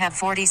 You have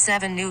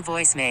 47 new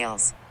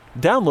voicemails.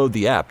 Download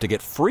the app to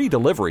get free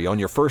delivery on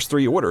your first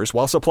 3 orders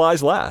while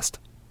supplies last.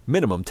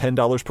 Minimum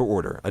 $10 per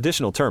order.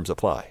 Additional terms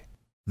apply.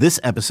 This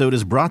episode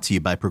is brought to you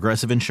by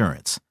Progressive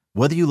Insurance.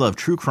 Whether you love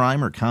true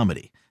crime or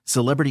comedy,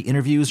 celebrity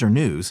interviews or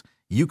news,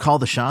 you call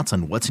the shots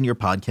on what's in your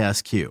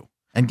podcast queue.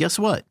 And guess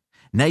what?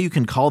 Now you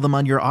can call them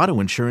on your auto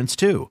insurance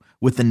too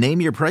with the Name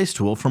Your Price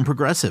tool from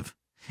Progressive.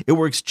 It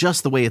works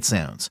just the way it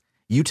sounds.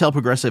 You tell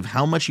Progressive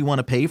how much you want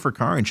to pay for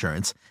car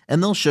insurance,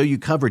 and they'll show you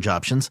coverage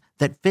options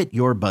that fit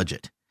your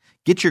budget.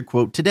 Get your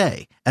quote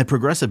today at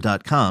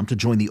Progressive.com to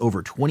join the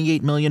over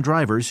 28 million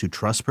drivers who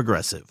trust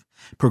Progressive.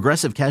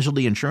 Progressive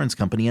Casualty Insurance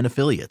Company and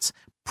Affiliates.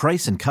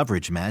 Price and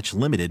coverage match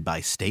limited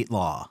by state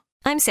law.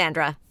 I'm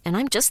Sandra, and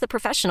I'm just the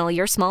professional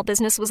your small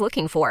business was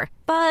looking for.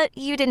 But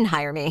you didn't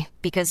hire me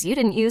because you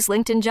didn't use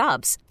LinkedIn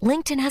Jobs.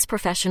 LinkedIn has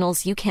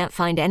professionals you can't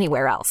find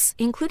anywhere else,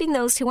 including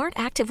those who aren't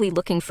actively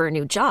looking for a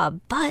new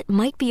job, but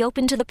might be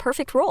open to the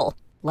perfect role,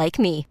 like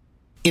me.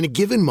 In a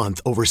given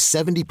month, over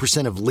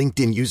 70% of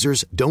LinkedIn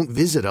users don't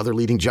visit other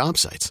leading job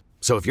sites.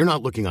 So if you're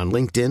not looking on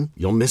LinkedIn,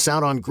 you'll miss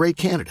out on great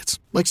candidates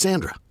like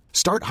Sandra.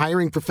 Start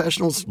hiring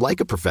professionals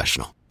like a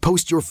professional.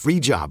 Post your free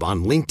job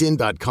on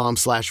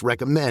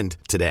linkedin.com/recommend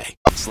today.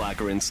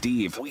 Slacker and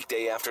Steve,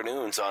 weekday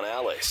afternoons on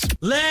Alice.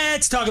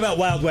 Let's talk about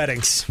wild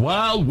weddings.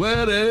 Wild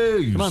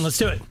weddings. Come on, let's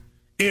do it.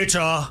 It's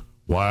a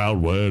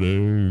wild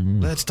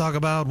wedding. Let's talk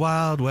about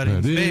wild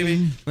weddings,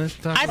 baby. Let's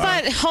talk I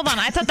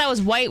thought that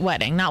was white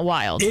wedding, not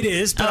wild. It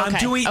is, but Okay. I'm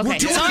doing. Okay. We're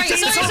doing Sorry.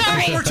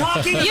 what we're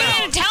talking You about.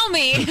 didn't tell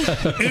me.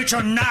 It's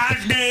a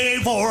nice day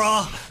for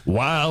a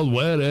wild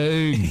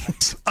wedding.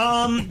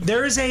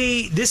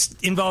 This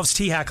involves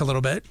T-Hack a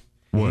little bit.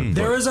 What?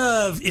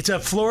 It's a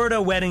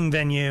Florida wedding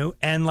venue,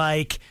 and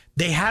like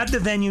They had the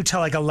venue till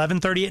like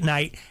 11:30 at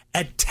night.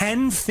 At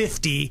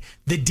 10:50,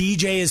 the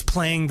DJ is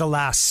playing the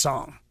last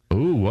song.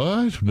 Oh,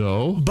 what?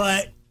 No.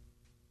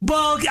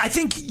 Well, I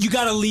think you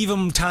got to leave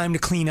them time to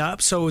clean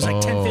up. So it was like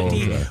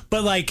 10:50. Okay.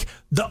 But like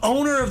the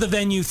owner of the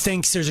venue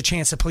thinks there's a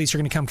chance the police are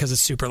going to come because it's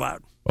super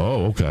loud.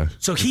 Oh, okay.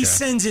 So he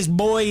sends his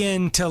boy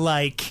in to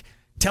like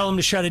tell him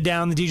to shut it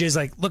down. The DJ's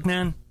like, look,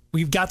 man,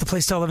 we've got the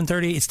place till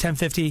 11:30. It's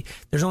 10:50.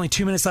 There's only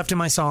 2 minutes left in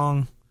my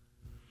song.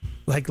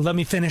 Like, let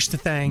me finish the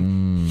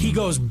thing. He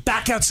goes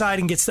back outside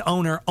and gets the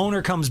owner.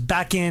 Owner comes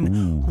back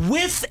in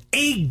with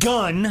a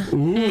gun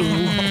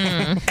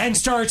and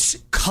starts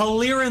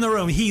clearing the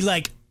room. He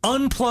like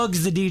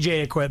unplugs the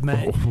DJ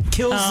equipment,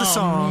 kills the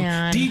song.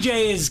 Man.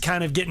 DJ is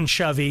kind of getting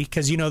shovey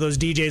because you know those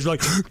DJs are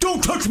like,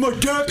 don't touch my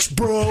decks,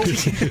 bro.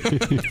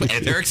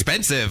 And they're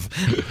expensive.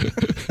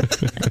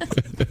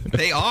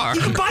 They are.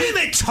 You can buy them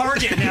at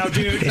Target now,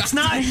 dude. It's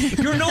not.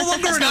 You're no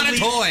longer It's an not a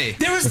elite. toy.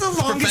 There was the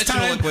longest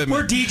Professional time equipment.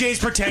 where DJs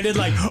pretended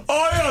like,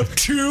 I have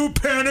 2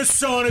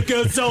 Panasonic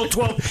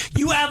SL12.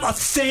 You have a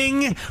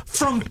thing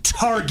from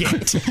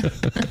Target.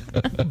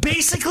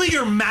 Basically,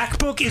 your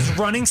MacBook is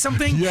running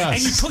something,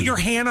 and you put your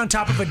hand on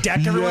top of a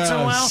deck every once in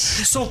a while,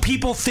 so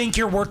people think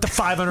you're worth the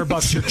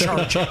 $500 you're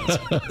charging.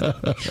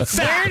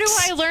 Where do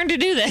I learn to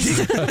do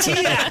this?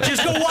 Yeah,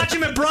 just go watch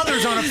him at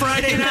Brothers on a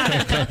Friday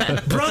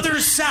night.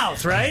 Brothers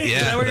South, right? Yeah,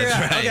 Is that where you're that's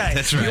at? right, Okay.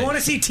 that's right. You want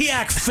to see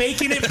Tiak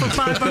faking it for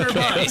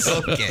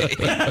 $500? Okay.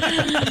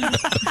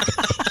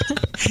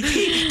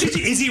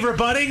 Is he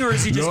rebutting or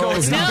is he just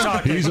going stop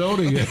talking? He's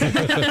owning it.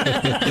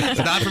 It's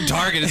not from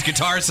Target. It's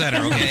Guitar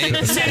Center, okay?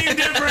 Same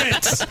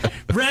difference.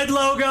 Red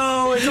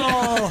logo is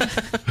all.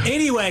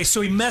 Anyway,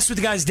 so he messed with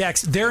the guy's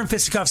decks. They're in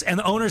fisticuffs, and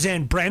the owner's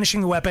in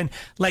brandishing the weapon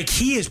like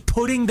he is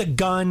putting the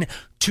gun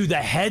to the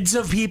heads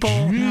of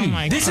people.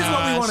 This is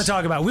what we want to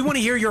talk about. We want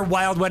to hear your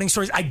wild wedding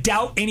stories. I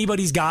doubt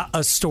anybody's got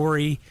a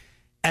story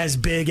as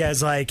big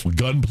as like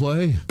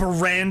gunplay,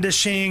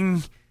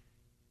 brandishing.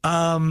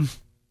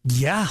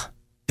 Yeah.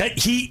 That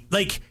he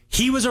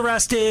was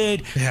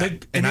arrested. Yeah.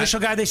 The initial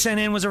guy they sent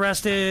in was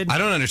arrested. I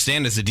don't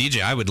understand as a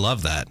DJ. I would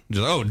love that.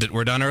 Just,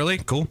 we're done early?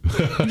 Cool.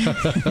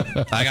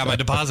 I got my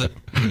deposit.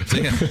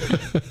 See ya.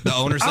 The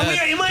owner said.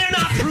 Am I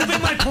not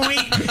proving my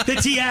point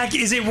that Tiak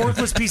is a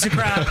worthless piece of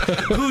crap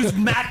whose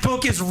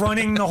MacBook is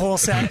running the whole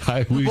set?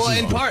 Well,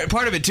 and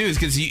part of it too is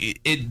because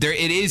it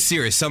is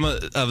serious. Some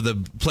of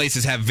the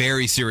places have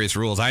very serious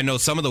rules. I know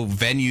some of the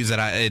venues that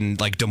in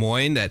like Des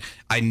Moines that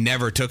I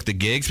never took the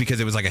gigs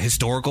because it was like a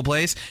historical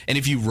place, and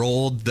if you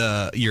rolled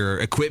your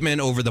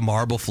equipment over the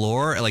marble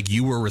floor, like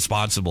you were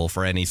responsible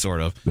for any sort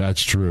of.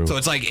 That's true. So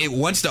it's like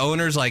once the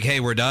owner's like, "Hey,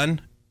 we're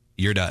done,"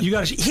 you're done. He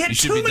had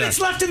 2 minutes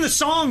left in the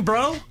song,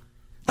 bro.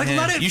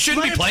 Like, you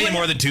shouldn't be playing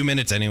more than 2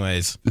 minutes,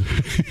 anyways.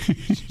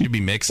 You'd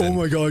be mixing. Oh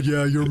my God,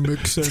 yeah, you're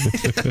mixing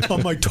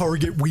on my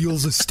Target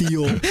wheels of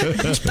steel.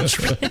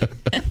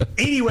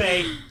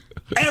 Anyway,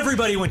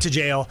 everybody went to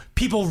jail.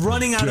 People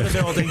running out of the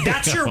building.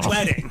 That's your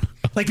wedding.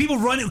 Like people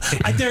running.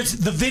 There's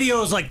the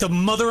videos like the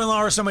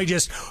mother-in-law or somebody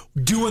just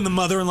doing the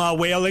mother-in-law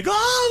wail, like,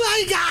 oh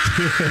my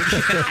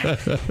God.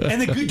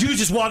 And the dude's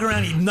just walking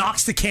around. He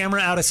knocks the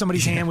camera out of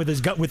somebody's hand with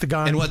the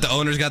gun. And what the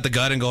owner's got the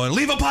gun and going,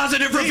 leave a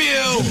positive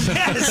review.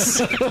 Yes.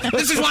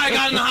 This is why I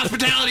got in the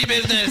hospitality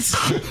business.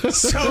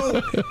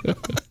 So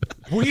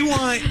we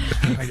want.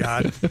 Oh my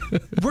God.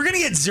 We're gonna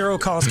get 0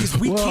 calls because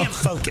we can't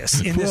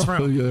focus in this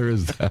room. Yeah, there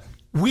is that.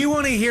 We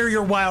want to hear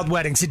your wild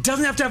weddings. It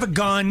doesn't have to have a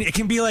gun. It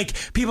can be like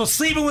people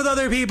sleeping with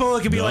other people.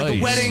 It can be like a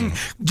wedding,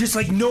 just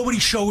like nobody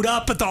showed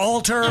up at the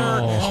altar.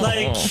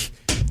 Like,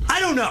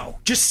 I don't know.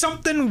 Just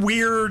something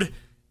weird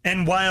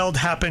and wild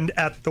happened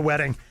at the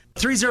wedding.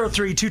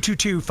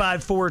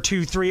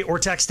 303-222-5423 or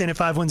text in at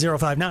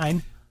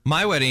 51059.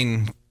 My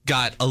wedding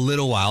got a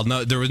little wild.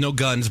 No, there was no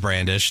guns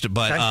brandished,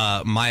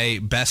 but my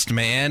best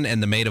man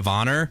and the maid of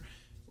honor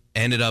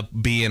ended up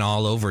being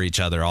all over each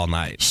other all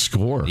night.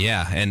 Score.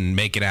 Yeah, and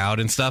making out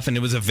and stuff. And it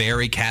was a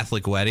very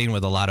Catholic wedding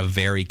with a lot of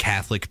very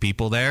Catholic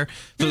people there.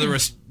 So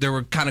there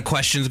were kind of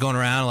questions going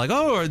around like,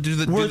 oh, or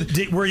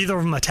were either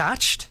of them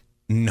attached?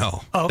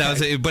 No. Oh, okay. That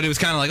was it, but it was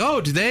kind of like,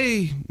 oh, do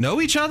they know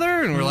each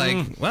other? And we're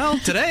like, well,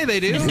 today they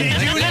do.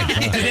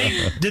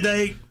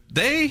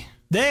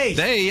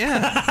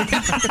 Yeah.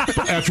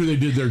 After they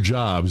did their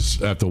jobs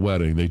at the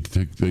wedding, they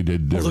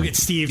did. Look at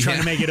Steve trying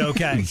to make it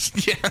okay.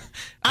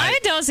 I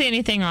don't see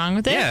anything wrong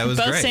with it. Yeah, it was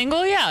both great.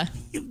 Single, yeah.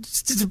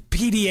 It's the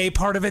PDA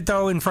part of it,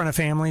 though, in front of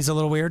family is a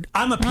little weird.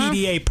 I'm a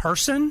PDA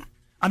person.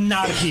 I'm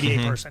not a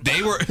PDA person.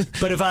 They were,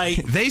 but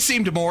they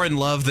seemed more in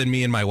love than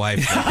me and my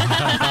wife.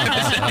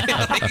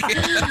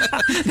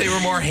 They were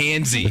more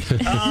handsy.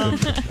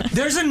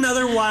 There's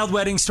another wild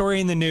wedding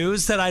story in the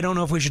news that I don't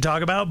know if we should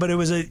talk about, but it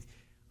was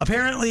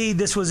apparently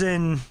this was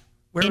in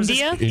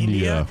India?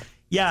 India.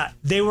 Yeah,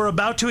 they were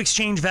about to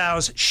exchange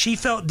vows. She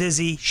felt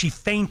dizzy. She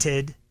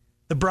fainted.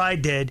 The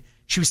bride did.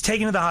 She was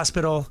taken to the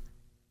hospital,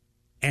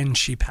 and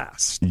she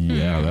passed.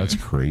 Yeah, that's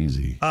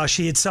crazy.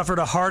 She had suffered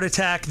a heart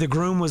attack. The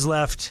groom was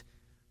left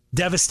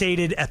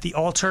devastated at the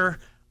altar.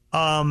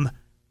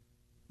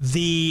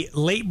 The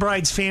late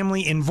bride's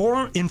family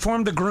informed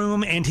the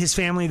groom and his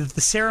family that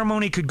the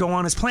ceremony could go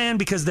on as planned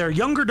because their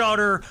younger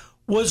daughter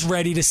was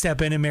ready to step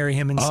in and marry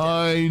him instead.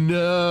 I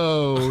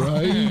know,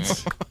 right?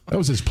 That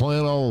was his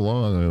plan all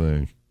along, I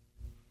think.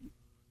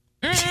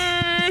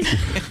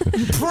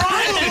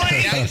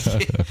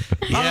 Probably.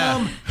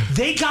 Yeah.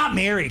 They got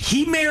married.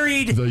 He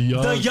married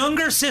the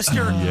younger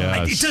sister.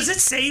 Yes. Does it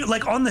say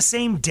like on the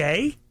same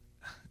day?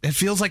 It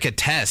feels like a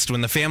test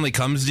when the family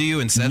comes to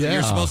you and says that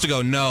you're supposed to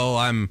go, no,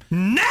 I'm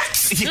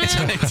next. You're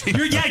supposed to go,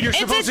 no.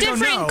 It's a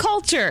different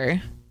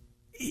culture.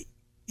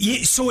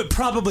 Yeah, so it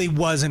probably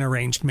was an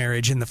arranged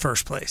marriage in the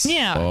first place.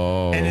 Yeah.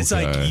 Oh, and it's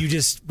like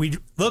we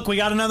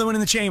got another one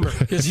in the chamber.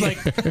 It's like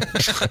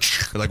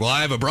well,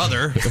 I have a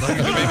brother. Like,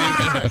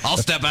 maybe I'll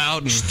step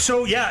out. And...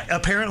 So yeah,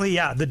 apparently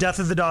the death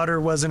of the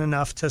daughter wasn't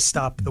enough to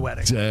stop the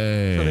wedding.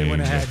 Dang. So they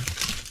went ahead.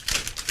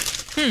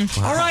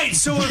 All right,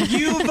 so if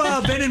you've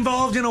been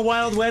involved in a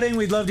wild wedding,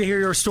 we'd love to hear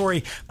your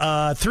story.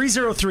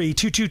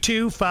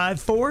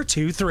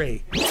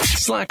 303-222-5423.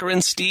 Slacker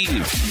and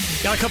Steve.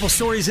 Got a couple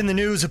stories in the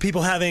news of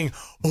people having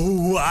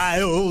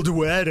wild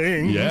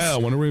weddings. Yeah, I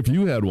wonder if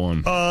you had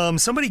one.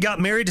 Somebody got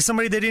married to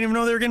somebody they didn't even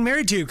know they were getting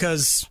married to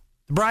because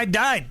the bride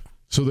died.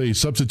 So they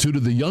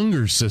substituted the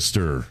younger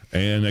sister,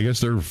 and I guess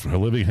they're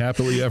living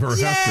happily ever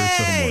after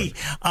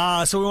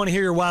somewhere. So we want to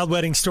hear your wild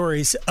wedding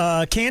stories.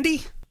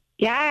 Candy?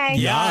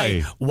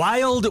 Yay.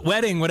 Wild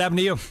wedding. What happened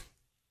to you?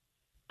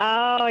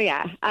 Oh,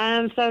 yeah.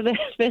 So this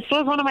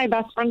was one of my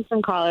best friends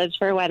from college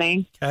for a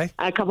wedding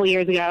a couple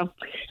years ago.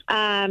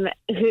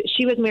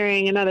 She was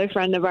marrying another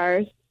friend of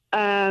ours.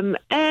 And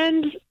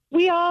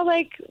we all,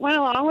 went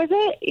along with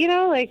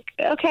it,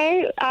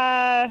 okay,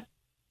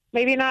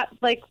 maybe not,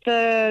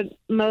 the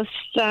most,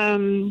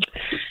 I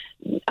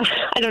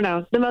don't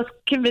know, the most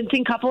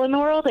convincing couple in the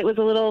world. It was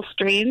a little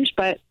strange,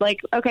 but,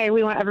 okay,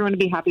 we want everyone to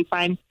be happy,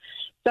 fine.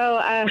 So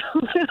a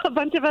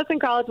bunch of us in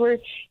college were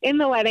in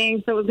the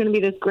wedding, so it was going to be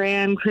this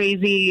grand,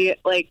 crazy,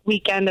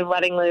 weekend of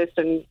letting loose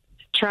and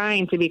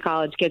trying to be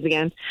college kids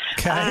again.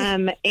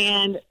 Okay.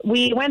 And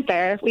we went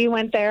there. We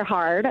went there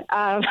hard.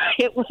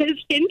 It was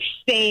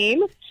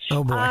insane.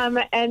 Oh, boy.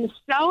 And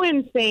so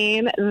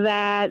insane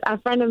that a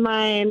friend of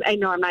mine, I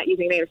know I'm not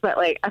using names, but,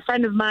 a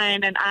friend of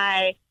mine and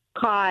I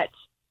caught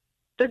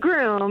the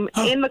groom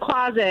in the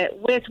closet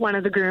with one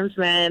of the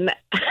groomsmen.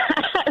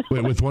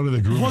 Wait, with one of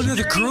the groomsmen? One of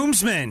the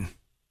groomsmen?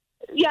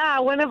 Yeah,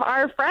 one of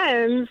our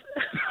friends.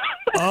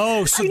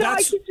 Oh, so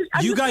that's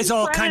you guys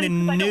all kind of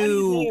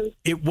knew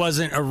it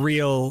wasn't a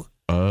real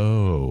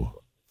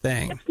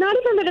thing. It's not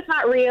even that it's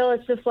not real.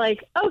 It's just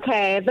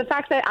okay, the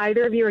fact that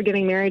either of you are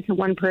getting married to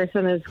one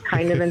person is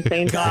kind of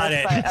insane. Got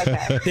it. But,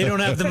 okay. They don't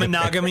have the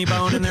monogamy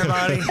bone in their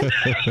body.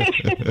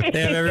 They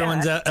have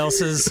everyone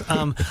else's.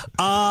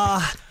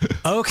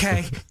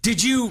 Okay.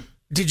 Did you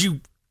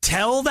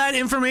tell that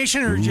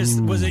information, or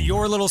just was it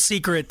your little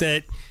secret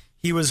that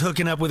he was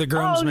hooking up with a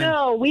groomsman?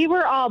 Oh, no. We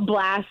were all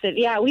blasted.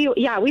 Yeah, we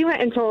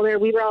went and told her.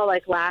 We were all,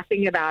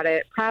 laughing about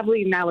it.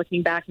 Probably now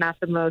looking back, not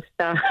the most,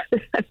 not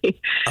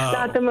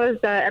the most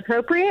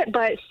appropriate,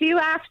 but she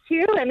laughed,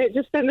 too, and it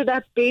just ended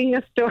up being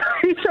a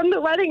story from the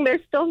wedding.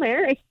 They're still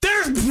married.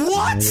 They're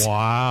what?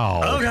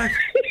 Wow. Okay.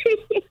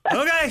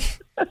 Okay.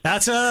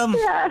 That's,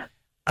 yeah.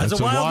 That's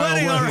a wild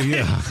wedding, all right.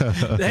 Yeah.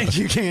 Thank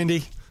you,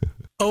 Candy.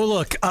 Oh,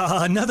 look,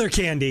 another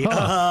Candy.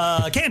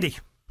 Candy.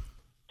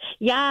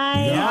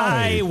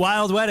 Yay.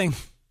 Wild wedding.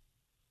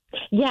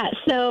 Yeah,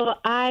 so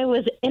I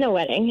was in a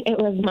wedding. It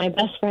was my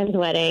best friend's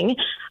wedding.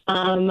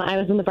 I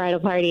was in the bridal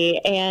party,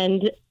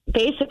 and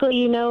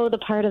basically, the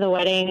part of the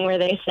wedding where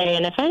they say,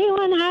 and if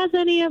anyone has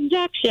any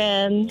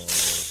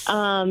objections,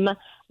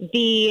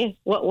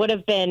 what would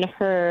have been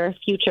her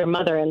future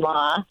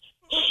mother-in-law,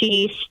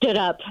 she stood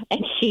up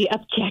and she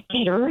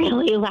objected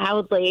really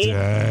loudly.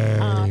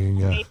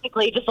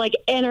 Basically just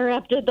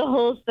interrupted the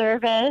whole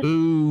service.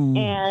 Ooh.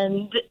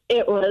 And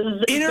it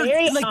was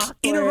very awkward.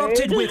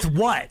 Interrupted with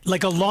what?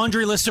 Like a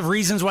laundry list of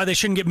reasons why they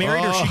shouldn't get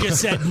married, or she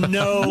just said,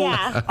 no,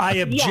 I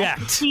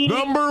object. Yeah,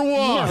 Number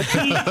one. No,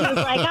 she was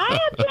like, I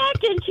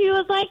object. And she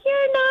was like,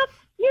 you're not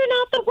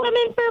the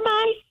woman for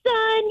my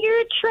son.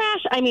 You're trash.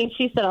 I mean,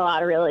 she said a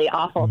lot of really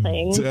awful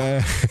things.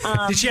 Did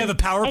she have a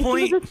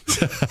PowerPoint?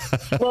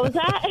 What was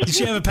that? Did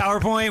she have a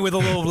PowerPoint with a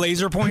little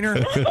laser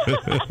pointer?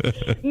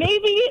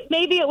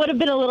 Maybe it would have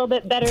been a little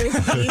bit better if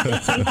she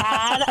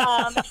had.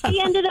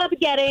 She ended up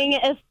getting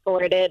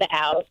escorted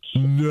out.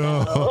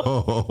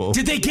 No.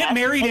 Did they get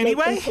married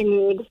anyway?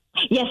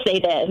 Yes, they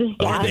did.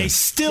 Yeah. Are they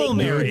still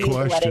married? Good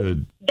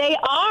question. They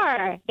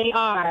are.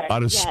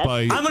 Out of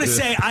spite. I'm going to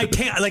say I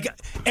can't.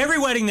 Every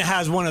wedding that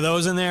has one of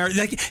those in there,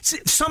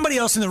 somebody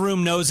else in the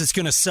room knows it's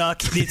going to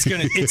suck.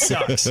 It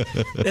sucks.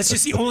 That's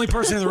just the only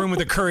person in the room with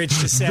the courage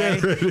to say.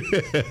 There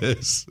it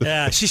is.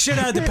 Yeah, she should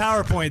have had the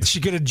PowerPoint. She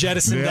could have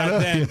jettisoned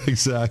that then. Yeah,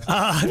 exactly.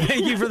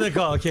 Thank you for the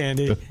call,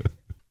 Candy.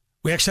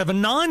 We actually have a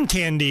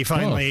non-Candy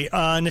finally.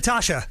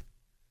 Natasha.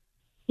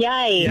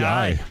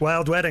 Yay.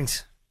 Wild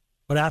weddings.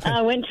 What happened?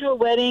 I went to a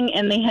wedding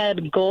and they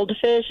had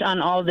goldfish on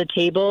all the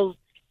tables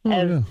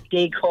as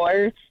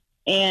decor.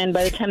 And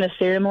by the time the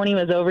ceremony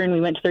was over and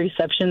we went to the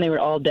reception, they were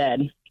all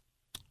dead.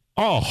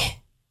 Oh,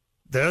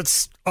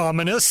 that's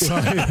ominous.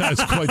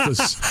 That's quite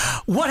this.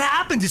 What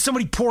happened? Did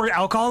somebody pour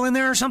alcohol in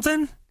there or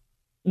something?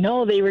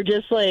 No, they were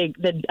just like,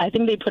 I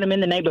think they put them in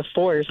the night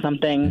before or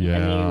something. Yeah.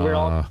 And they were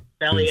all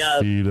belly up.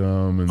 Feed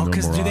them and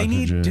because do they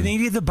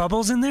need the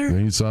bubbles in there?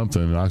 They need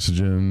something,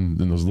 oxygen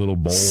in those little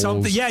bowls.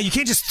 Something, yeah. You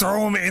can't just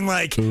throw them in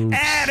like,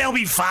 they'll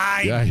be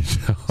fine. Yeah, I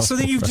know. So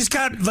then you've just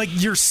got like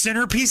your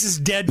centerpiece is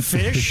dead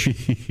fish.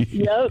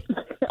 Yep,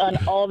 on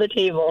all the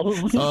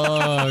tables.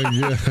 Oh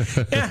yeah.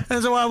 Yeah,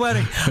 that's a wild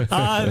wedding.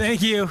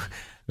 Thank you,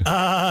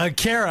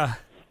 Kara.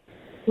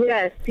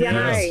 Yes.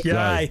 Hi.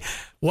 Hi.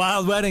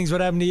 Wild weddings. What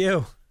happened to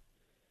you?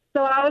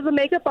 So I was a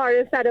makeup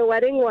artist at a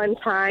wedding one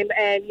time,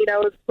 and, it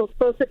was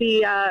supposed to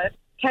be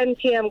 10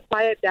 p.m.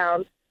 quiet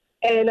down.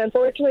 And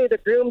unfortunately, the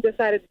groom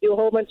decided to do a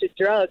whole bunch of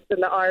drugs in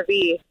the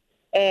RV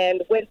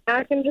and went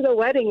back into the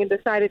wedding and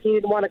decided he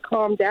didn't want to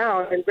calm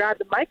down and grabbed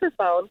the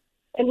microphone.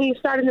 And he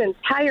started an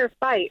entire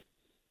fight.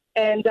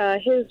 And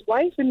his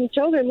wife and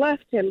children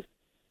left him.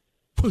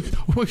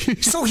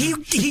 So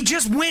he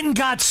just went and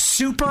got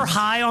super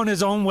high on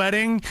his own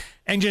wedding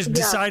and just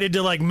decided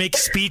to like make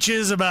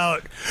speeches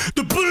about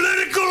the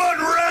political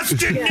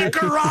unrest in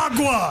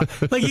Nicaragua.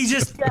 Like he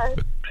just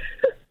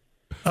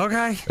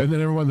okay. And then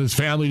everyone in his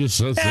family just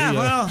says,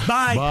 well,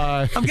 bye.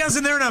 Bye. I'm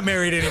guessing they're not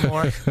married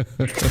anymore.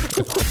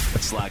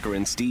 Slacker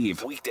and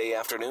Steve, weekday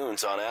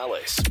afternoons on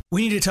Alice.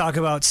 We need to talk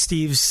about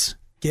Steve's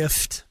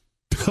gift.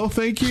 Oh,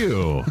 thank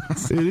you.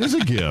 It is a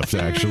gift,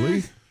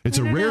 actually. It's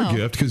a rare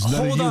gift because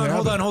none of you have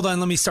it. Hold on.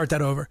 Let me start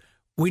that over.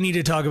 We need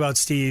to talk about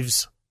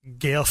Steve's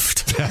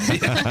gift. There we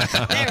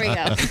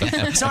go.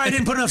 Sorry, I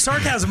didn't put enough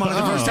sarcasm on it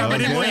the first time. I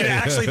didn't want you to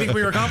actually think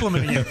we were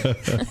complimenting you.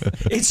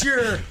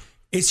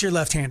 It's your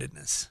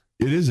left-handedness.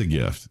 It is a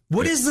gift.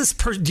 What is this?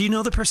 Do you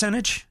know the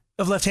percentage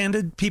of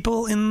left-handed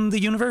people in the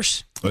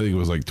universe? I think it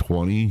was like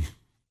 20.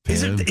 10,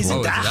 is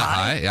it that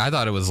high? I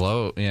thought it was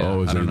low. Yeah.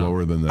 Oh, is it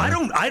lower than that?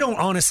 I don't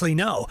honestly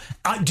know.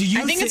 Do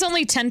you? I think it's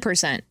only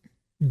 10%.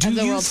 Do of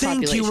the you world's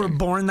think population. you were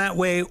born that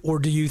way, or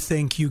do you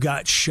think you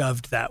got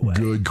shoved that way?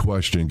 Good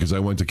question, because I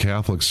went to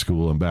Catholic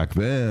school, and back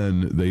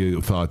then they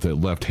thought that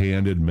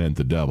left-handed meant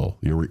the devil.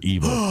 You were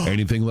evil.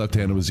 Anything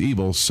left-handed was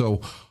evil.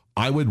 So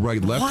I would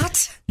write left.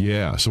 What?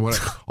 Yeah. So when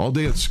all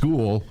day at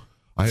school,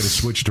 I had to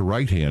switch to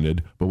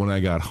right-handed, but when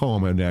I got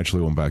home, I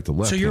naturally went back to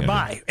left-handed. So you're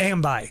bi.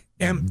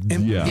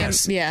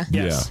 Yes. Yeah.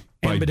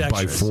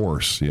 By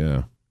force.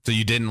 Yeah. So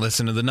you didn't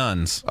listen to the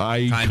nuns.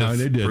 I kind of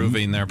did,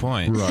 proving their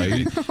point.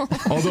 Right.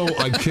 Although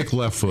I kick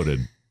left-footed.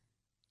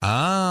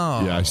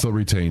 Oh. Yeah, I still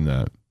retain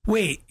that.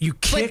 Wait, you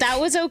kick? But that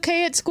was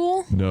okay at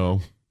school?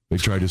 No. They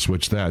tried to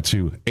switch that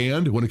too.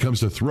 And when it comes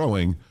to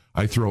throwing,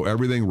 I throw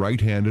everything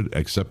right-handed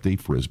except a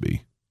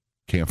frisbee.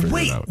 Can't figure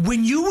it out. Wait,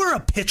 when you were a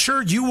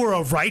pitcher, you were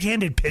a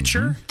right-handed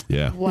pitcher? Mm-hmm.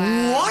 Yeah.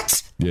 Wow.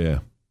 What? Yeah.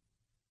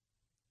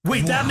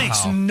 Wait, that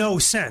makes no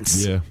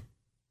sense. Yeah.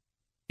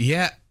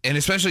 Yeah, and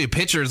especially a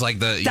pitcher is like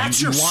that's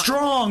your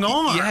strong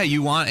arm. Yeah,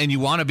 you want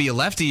to be a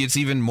lefty. It's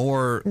even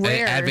more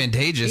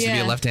advantageous to be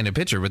a left-handed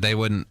pitcher. But they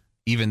wouldn't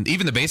even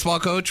the baseball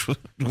coach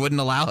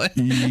wouldn't allow it.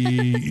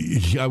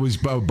 I was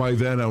by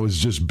then I was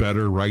just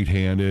better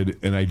right-handed,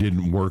 and I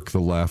didn't work the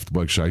left,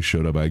 which I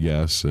should have, I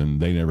guess. And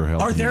they never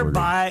helped. Are there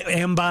by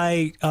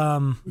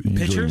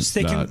pitchers?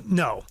 They can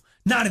no.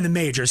 Not in the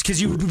majors, because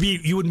you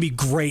wouldn't be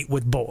great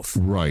with both.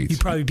 Right.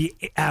 You'd probably be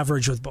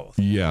average with both.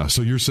 Yeah.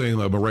 So you're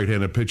saying I'm a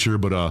right-handed pitcher,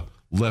 but a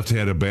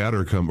left-handed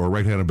batter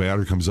right-handed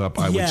batter comes up,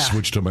 I would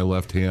switch to my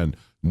left hand.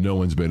 No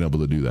one's been able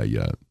to do that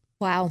yet.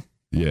 Wow.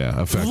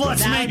 Yeah, effectively.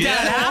 Let's make that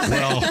happen.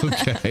 Well,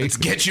 okay. Let's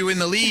get you in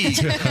the league.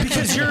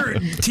 Because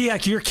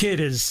your kid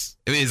is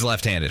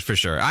left-handed for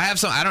sure. I have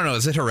some. I don't know.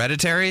 Is it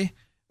hereditary?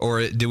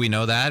 Or do we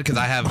know that? Because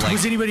I have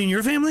was anybody in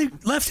your family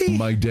lefty?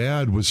 My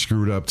dad was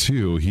screwed up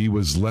too. He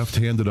was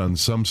left-handed on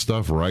some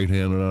stuff,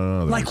 right-handed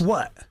on others. Like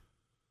what?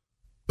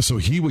 So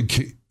he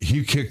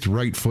kicked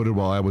right-footed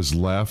while I was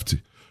left.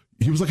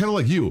 He was kind of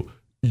like you.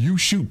 You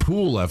shoot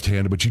pool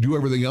left-handed, but you do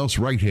everything else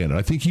right-handed.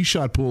 I think he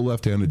shot pool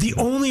left-handed. The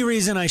only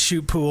reason I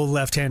shoot pool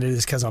left-handed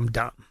is because I'm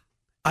dumb.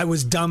 I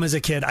was dumb as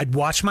a kid. I'd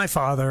watch my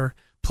father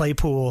play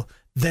pool.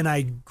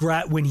 Then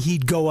when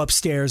he'd go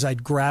upstairs,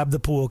 I'd grab the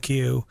pool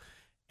cue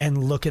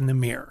and look in the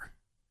mirror.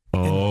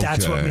 And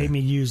that's what made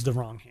me use the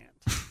wrong hand.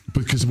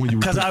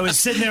 Because I was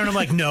sitting there and I'm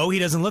like, no, he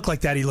doesn't look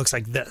like that. He looks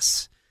like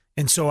this.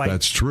 And so I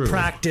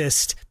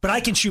practiced, but I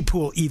can shoot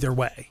pool either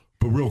way.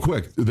 But real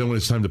quick, then when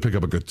it's time to pick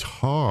up a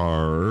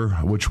guitar,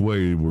 which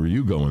way were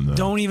you going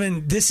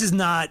then? This is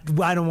not,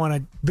 I don't want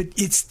to, but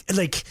it's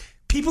like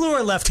people who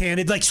are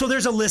left-handed, so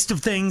there's a list of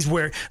things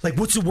where,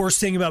 what's the worst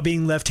thing about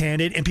being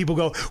left-handed? And people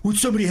go, when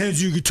somebody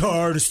hands you a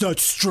guitar and it's not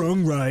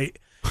strung right.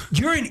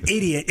 You're an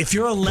idiot if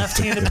you're a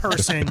left-handed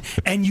person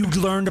and you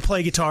learn to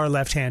play guitar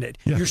left-handed.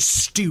 Yeah. You're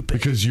stupid.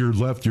 Because you're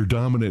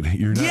dominant.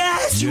 You're not.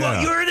 Yes, you're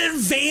an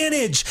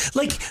advantage.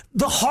 Like,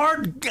 the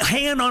hard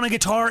hand on a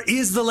guitar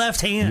is the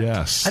left hand.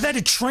 Yes. I've had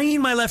to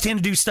train my left hand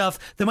to do stuff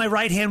that my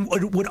right hand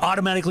would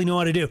automatically know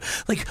how to do.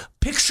 Like,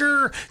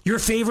 picture your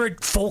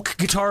favorite folk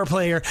guitar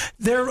player.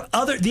 The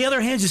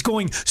other hand's just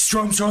going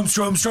strum, strum,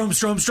 strum, strum,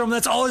 strum, strum.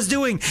 That's all it's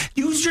doing.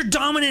 Use your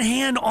dominant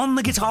hand on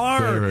the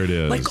guitar. There it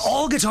is. Like,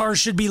 all guitars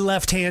should be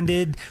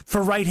left-handed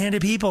for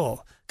right-handed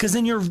people, because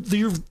then your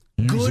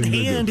good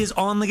hand is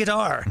on the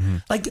guitar. Mm-hmm.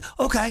 Like,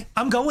 okay,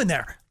 I'm going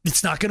there.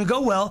 It's not going to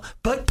go well,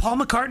 but Paul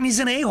McCartney's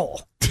an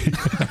a-hole. That's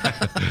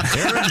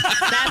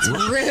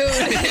rude.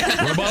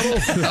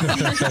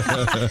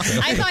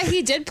 I thought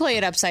he did play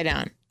it upside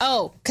down.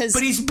 Oh, because...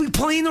 But he's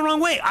playing the wrong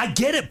way. I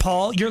get it,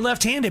 Paul. You're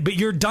left-handed, but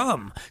you're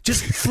dumb.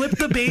 Just flip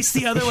the bass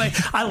the other way.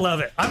 I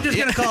love it. I'm just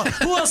going to call...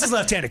 Who else is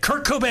left-handed?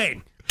 Kurt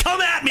Cobain. Come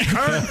at me,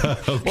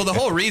 Kurt. Well, the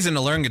whole reason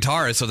to learn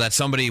guitar is so that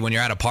somebody, when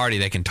you're at a party,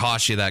 they can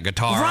toss you that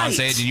guitar on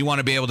stage, and you want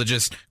to be able to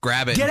just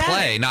grab it and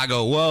play, not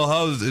go, well,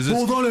 how is this?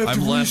 Hold on, I have to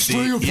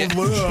restring it from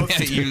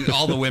left.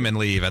 All the women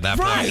leave at that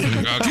point.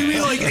 Okay. Give me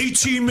like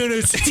 18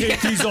 minutes to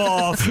take these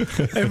off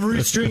and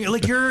restring it.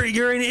 Like,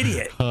 you're an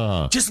idiot.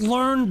 Just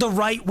learn the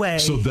right way.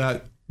 So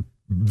that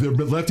the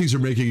lefties are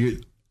making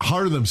it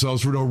hard on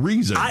themselves for no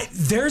reason.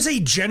 There's a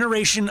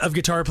generation of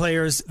guitar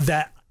players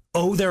that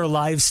owe their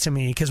lives to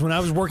me, because when I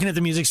was working at the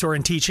music store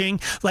and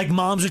teaching, like,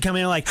 moms would come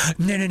in and like,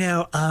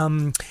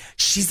 no,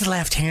 she's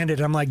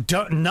left-handed. I'm like,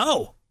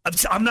 no,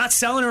 I'm not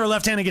selling her a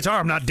left-handed guitar.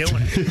 I'm not doing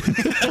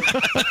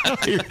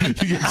it. you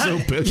get so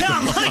pissed. Yeah,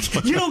 I'm like,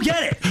 you don't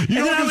get it.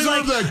 You don't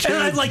deserve that, kid.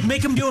 And I'd like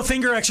make them do a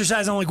finger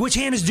exercise. I'm like, which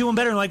hand is doing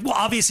better? And like, well,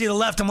 obviously the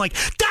left. I'm like,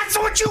 that's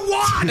what you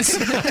want. And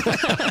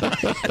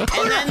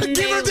then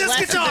Give her they this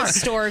left guitar. the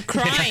store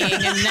crying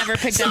and never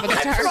picked up a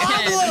guitar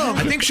again.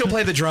 I think she'll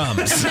play the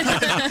drums.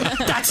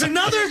 That's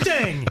another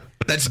thing.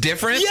 That's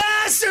different?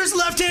 Yes, there's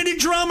left-handed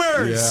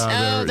drummers.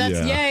 Oh,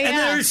 that's yeah. And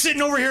they're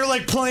sitting over here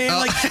like playing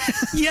like,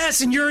 yes,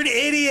 and you're an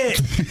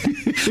idiot.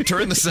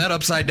 Turn the set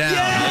upside down.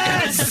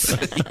 Yes.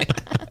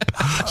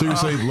 So you're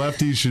saying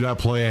lefties should not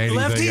play anything?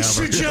 Lefties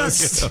should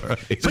just.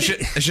 So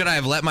should I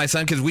have let my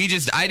son? Because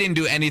I didn't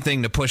do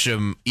anything to push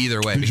him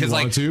either way. Did because you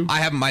want to?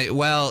 I have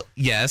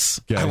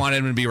yes, Okay. I wanted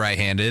him to be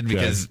right-handed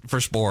because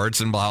for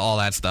sports and all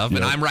that stuff.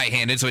 And I'm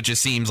right-handed, so it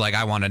just seems like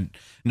I want to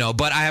know.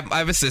 But I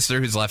have a sister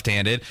who's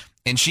left-handed,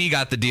 and she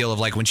got the deal of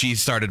like when she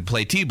started to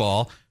play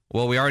t-ball.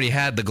 Well, we already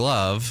had the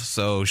glove,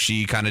 so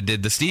she kind of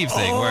did the Steve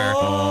thing where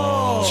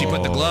she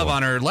put the glove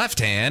on her left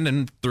hand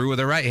and threw with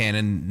her right hand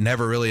and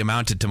never really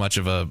amounted to much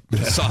of a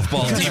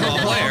softball t-ball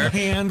player.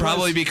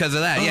 Probably because of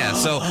that, yeah.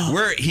 So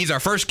he's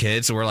our first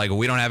kid, so we're like,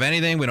 we don't have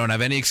anything. We don't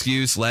have any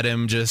excuse. Let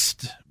him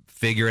just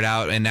figure it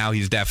out, and now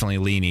he's definitely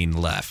leaning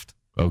left.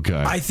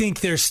 Okay. I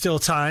think there's still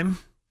time.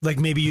 Like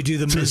maybe you do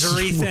the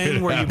misery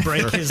thing where you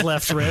break his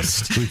left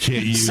wrist. We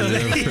can't use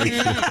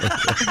it.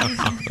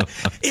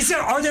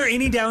 Are there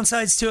any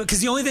downsides to it? Because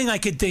the only thing I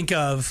could think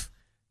of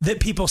that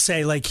people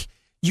say, like,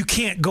 you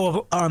can't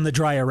go on the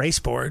dry erase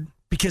board,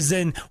 because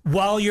then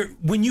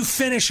when you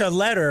finish a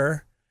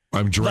letter,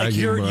 I'm dragging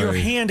your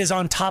hand is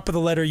on top of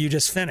the letter you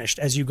just finished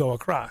as you go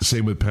across.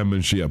 Same with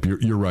penmanship.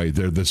 You're right.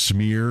 They're the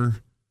smear.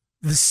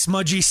 The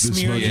smudgy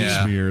smear.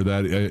 Smear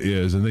that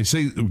is. And they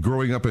say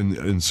growing up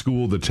in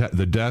school, the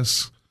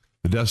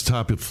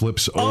desktop, it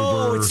flips over.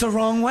 Oh, it's the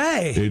wrong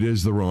way. It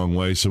is the wrong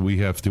way, so we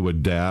have to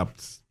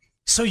adapt.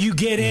 So you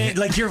get in,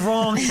 like you're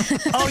wrong.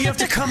 Oh, you have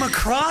to come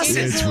across it.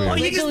 It's weird. Oh,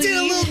 you just did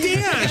a little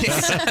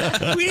dance.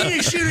 We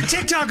need to shoot a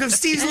TikTok of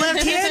Steve's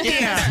left hand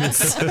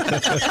dance.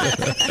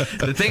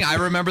 The thing I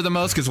remember the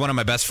most, because one of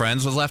my best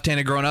friends was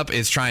left-handed growing up,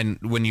 is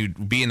when you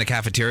be in the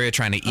cafeteria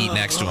trying to eat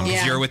next to him.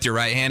 Because you're with your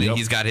right hand and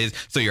he's got his,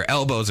 so your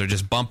elbows are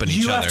just bumping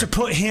each other. You have to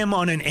put him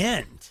on an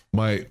end.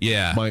 My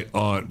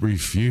aunt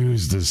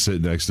refused to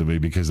sit next to me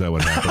because that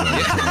would happen all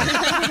the time.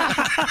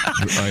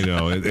 I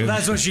know. And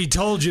that's what she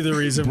told you the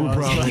reason was.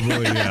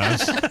 Probably,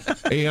 yes.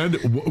 And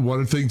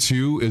one thing,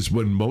 too, is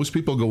when most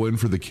people go in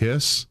for the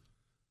kiss,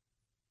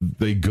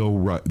 they go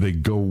right. They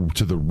go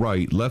to the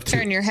right. Left.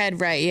 Turn your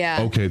head right,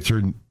 yeah. Okay,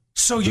 turn.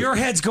 So your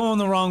head's going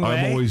the wrong way.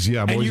 I'm always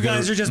you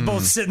guys are just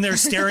both sitting there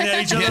staring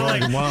at each other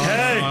like,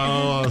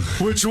 hey,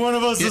 which one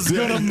of us is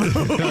going to move?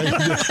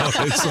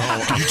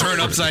 You turn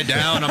upside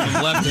down,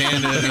 I'm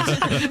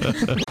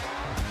left-handed.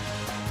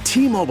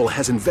 T-Mobile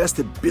has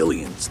invested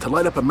billions to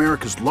light up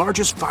America's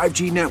largest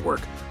 5G network,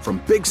 from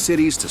big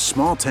cities to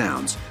small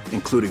towns,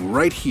 including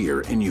right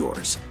here in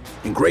yours.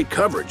 And great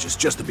coverage is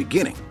just the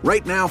beginning.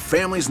 Right now,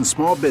 families and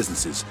small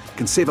businesses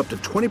can save up to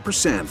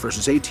 20%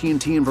 versus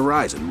AT&T and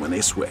Verizon when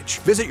they switch.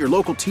 Visit your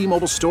local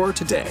T-Mobile store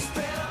today.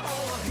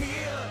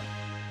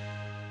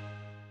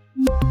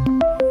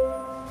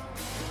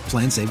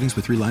 Plan savings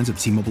with 3 lines of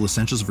T-Mobile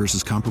Essentials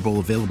versus comparable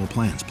available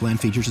plans. Plan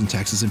features and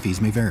taxes and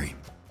fees may vary.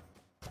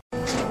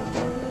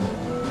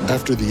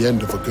 After the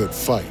end of a good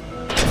fight,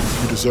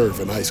 you deserve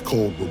an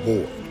ice-cold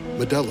reward.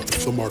 Modelo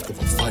is the mark of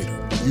a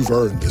fighter. you've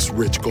earned this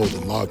rich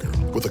golden lager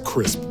with a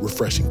crisp,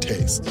 refreshing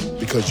taste.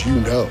 Because you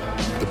know,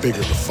 the bigger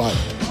the fight,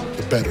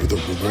 the better the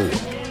reward.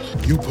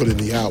 You put in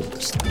the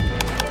hours,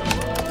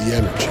 the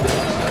energy,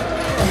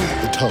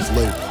 the tough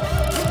labor.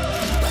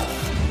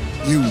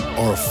 You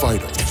are a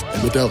fighter,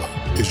 and Modelo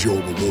is your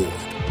reward.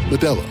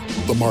 Modelo,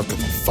 the mark of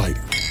a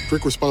fighter.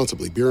 Drink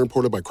responsibly. Beer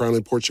imported by Crown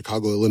Imports,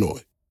 Chicago,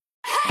 Illinois.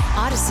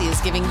 Odyssey is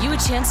giving you a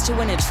chance to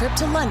win a trip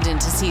to London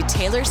to see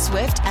Taylor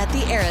Swift at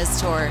the Eras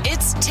Tour.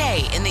 It's Tay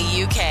in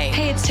the UK.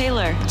 Hey, it's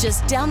Taylor.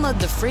 Just download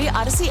the free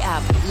Odyssey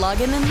app,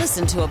 log in and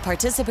listen to a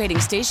participating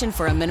station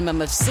for a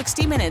minimum of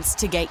 60 minutes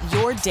to get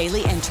your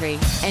daily entry.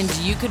 And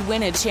you could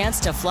win a chance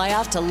to fly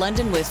off to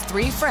London with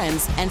 3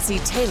 friends and see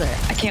Taylor.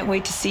 I can't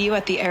wait to see you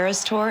at the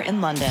Eras Tour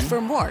in London.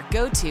 For more,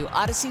 go to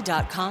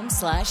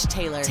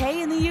odyssey.com/Taylor.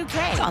 Tay in the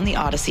UK. It's on the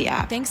Odyssey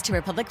app. Thanks to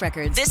Republic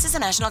Records. This is a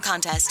national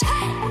contest.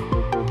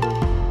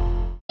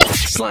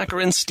 Slacker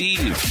and Steve.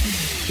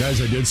 Guys,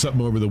 I did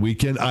something over the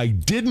weekend. I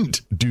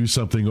didn't do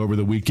something over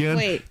the weekend.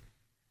 Wait.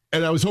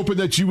 And I was hoping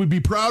that you would be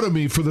proud of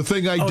me for the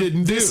thing I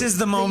didn't do. This is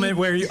the moment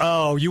where you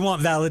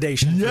want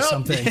validation for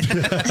something.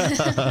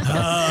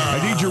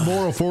 I need your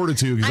moral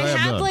fortitude because I have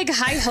had none. like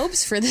high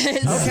hopes for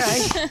this.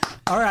 Okay.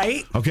 All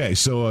right. Okay,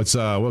 so it's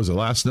what was it,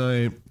 last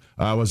night?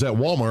 I was at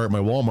Walmart, my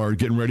Walmart,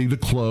 getting ready to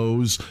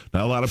close.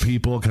 Not a lot of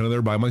people, kind of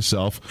there by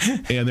myself.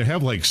 And they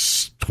have like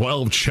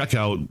 12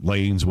 checkout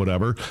lanes,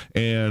 whatever.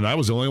 And I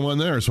was the only one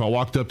there. So I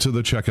walked up to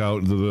the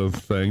checkout, the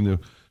thing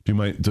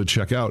to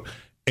check out.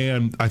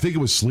 And I think it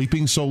was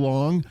sleeping so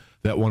long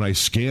that when I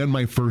scanned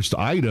my first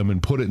item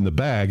and put it in the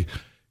bag,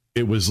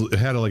 it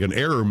had like an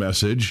error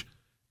message.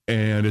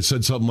 And it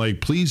said something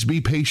like, please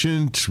be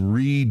patient,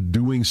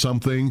 redoing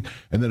something.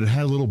 And then it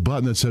had a little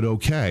button that said,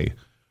 okay.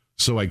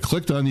 So I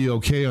clicked on the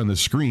OK on the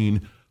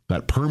screen.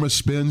 That perma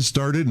spin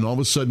started, and all of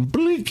a sudden,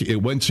 blink, it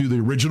went to the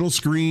original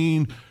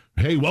screen.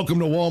 Hey, welcome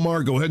to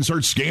Walmart. Go ahead and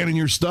start scanning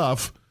your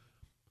stuff.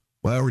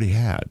 Well, I already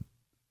had.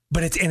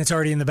 But it's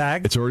already in the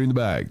bag? It's already in the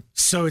bag.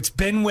 So it's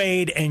been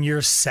weighed and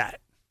you're set.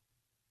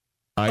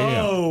 I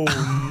am. Oh,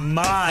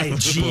 my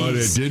jeez. But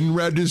it didn't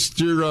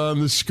register on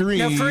the screen.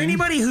 Now, for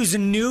anybody who's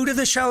new to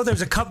the show,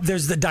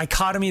 there's the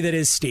dichotomy that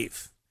is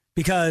Steve.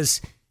 Because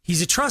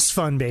he's a trust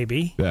fund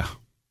baby. Yeah.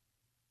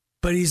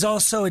 But he's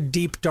also a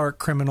deep, dark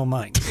criminal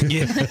mind.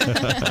 Yeah.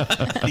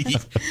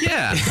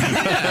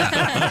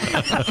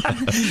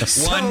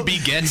 One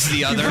begets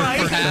the other,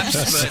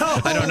 perhaps,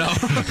 but I don't know.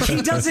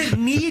 He doesn't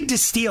need to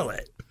steal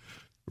it.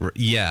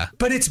 Yeah.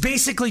 But it's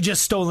basically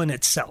just stolen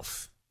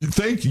itself.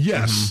 Thank you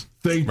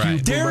for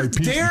my peace.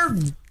 They're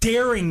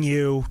daring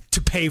you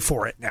to pay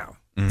for it now.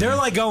 Mm-hmm. They're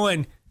like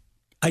going,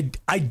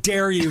 I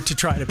dare you to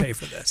try to pay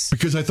for this.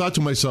 Because I thought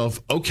to myself,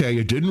 okay,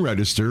 it didn't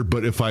register,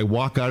 but if I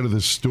walk out of the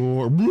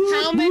store...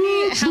 How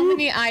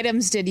many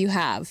items did you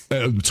have?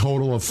 A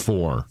total of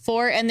 4.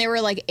 4, and there were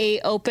like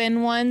 8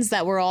 open ones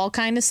that were all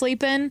kind of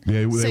sleeping.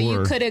 Yeah, so you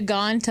were. could have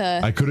gone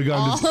to I could have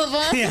gone all to... of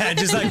them. Yeah,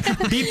 just like,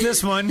 beep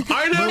this one.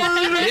 I never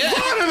even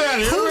thought of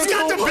that. Who's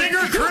got the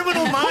bigger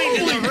criminal mind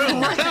in the room?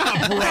 What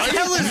the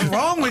hell is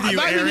wrong with you,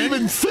 I Aaron? didn't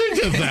even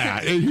think of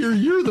that. And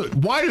you're the...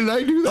 Why did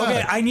I do that?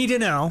 Okay, I need to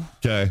know.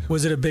 Okay.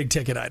 Was it a big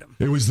ticket item?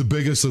 It was the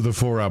biggest of the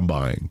 4 I'm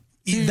buying.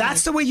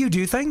 That's the way you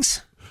do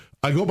things?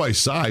 I go by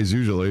size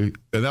usually,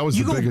 and that was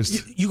the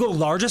biggest. You go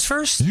largest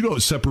first? You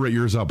don't separate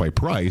yours out by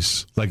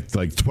price, like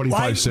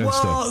 25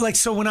 cents.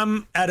 So when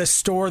I'm at a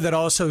store that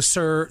also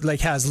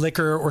has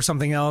liquor or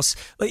something else,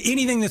 like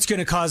anything that's going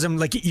to cause them,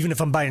 like even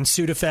if I'm buying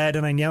Sudafed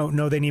and I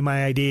know they need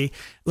my ID,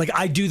 like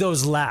I do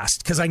those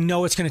last because I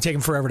know it's going to take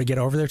them forever to get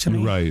over there to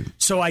me. Right.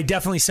 So I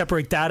definitely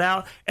separate that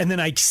out, and then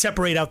I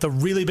separate out the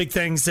really big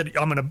things that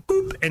I'm going to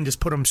boop and just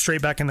put them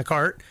straight back in the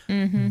cart.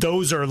 Mm-hmm.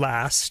 Those are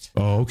last.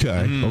 Oh,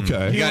 okay.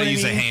 Okay. You got to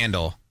use a handle.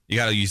 You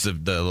got to use the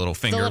little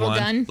finger the little one.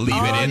 gun?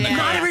 Leave it in the Not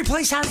car. every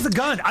place has the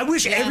gun. I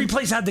wish every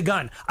place had the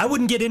gun. I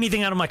wouldn't get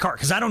anything out of my car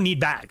because I don't need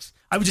bags.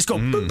 I would just go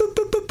boop, boop,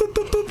 boop, boop, boop,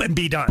 boop, boop, and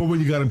be done. But when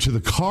you got into the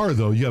car,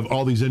 though, you have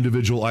all these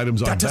individual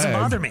items on That doesn't bag.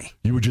 bother me.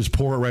 You would just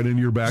pour it right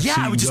into your back seat. Yeah,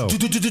 I would just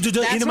That's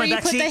into where my you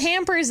back put seat. the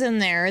hampers in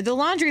there, the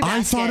laundry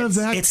baskets. I thought of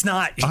that. It's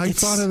not. I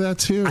thought of that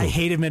too. I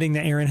hate admitting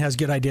that Aaron has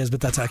good ideas, but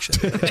that's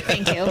actually.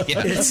 Thank you.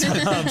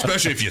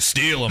 Especially if you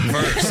steal them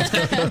first.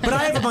 But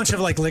I have a bunch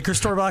of like liquor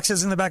store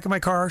boxes in the back of my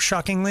car.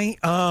 Shockingly.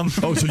 Oh,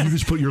 so you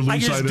just put your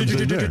loose items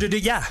in there?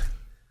 Yeah.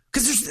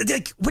 Because there's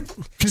like what?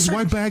 Because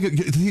why bag it?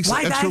 It takes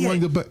Why extra bag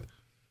long it? to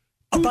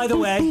Oh, by the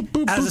way,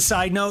 as a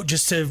side note,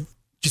 just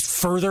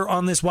further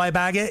on this why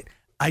bag it,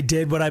 I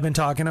did what I've been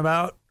talking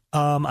about.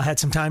 I had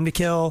some time to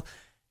kill.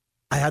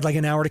 I had like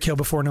an hour to kill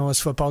before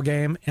Noah's football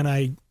game, and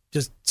I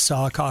just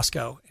saw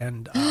Costco,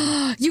 and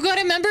You got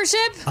a membership?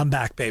 I'm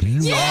back, baby.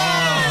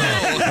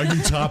 Yeah! Are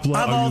you top level?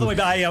 I'm all the way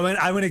back.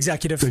 I went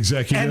executive.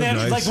 Executive, and then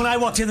nice. like when I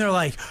walked in, they're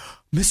like,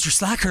 Mr.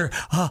 Slacker,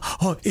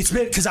 it's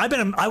been because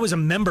I was a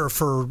member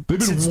for. They've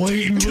been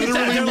waiting,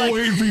 literally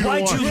waiting for you to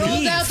Why'd walk you in. Rolled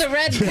leave? out the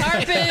red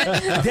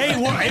carpet.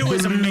 It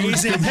was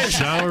amazing.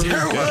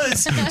 There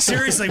was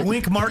seriously,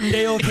 Wink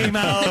Martindale came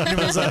out and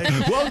it was like,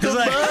 welcome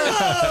back.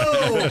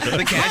 Oh!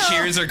 The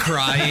cashiers are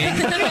crying.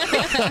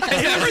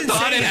 I never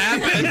thought it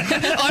happened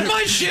on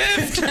my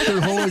shift.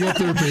 They're holding up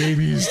their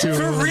babies too.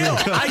 For real,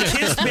 I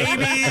kissed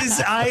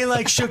babies.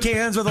 I shook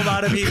hands with a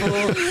lot of people.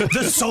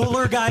 The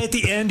solar guy at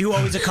the end who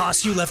always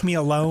accosts you left me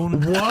alone.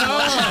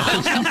 Wow.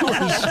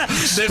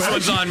 This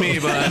one's on me,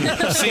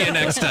 bud. See you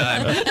next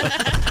time.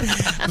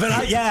 But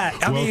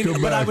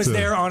I was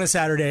there on a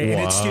Saturday,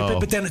 and it's stupid.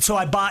 But then, so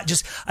I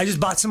just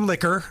bought some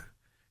liquor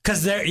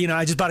because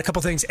I just bought a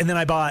couple things, and then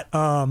I bought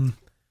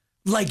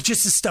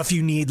just the stuff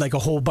you need, like a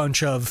whole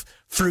bunch of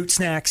fruit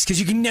snacks, because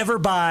you can never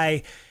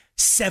buy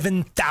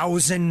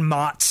 7,000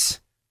 Mott's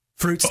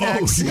fruit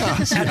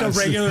snacks at the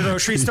regular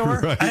grocery store.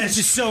 Right. And it's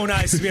just so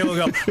nice to be able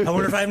to go, I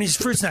wonder if I have any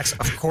fruit snacks.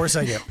 Of course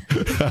I do.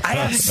 I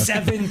have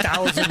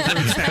 7,000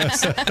 fruit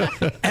snacks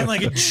and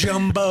like a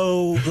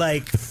jumbo,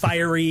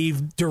 fiery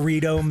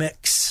Dorito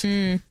mix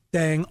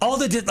thing. All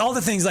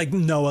the things like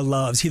Noah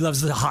loves. He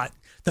loves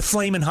the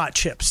flaming hot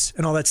chips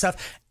and all that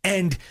stuff.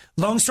 And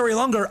long story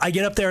longer, I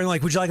get up there and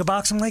would you like a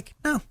box? I'm like,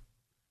 no.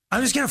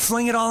 I'm just going to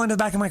fling it all into the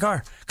back of my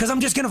car because I'm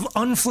just going to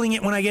unfling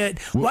it when I get.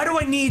 Why do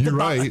I need the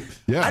box? Right.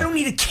 Yeah. I don't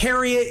need to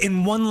carry it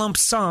in one lump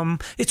sum.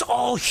 It's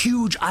all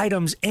huge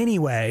items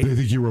anyway. They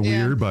think you were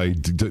weird by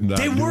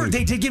not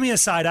They did give me a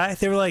side eye.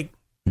 They were like,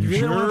 you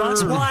really want a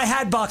box? Well, I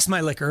had boxed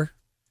my liquor.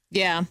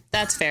 Yeah,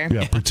 that's fair.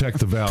 Yeah, protect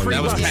the value.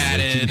 That was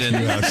padded and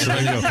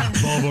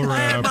bubble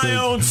wrap. I had my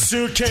own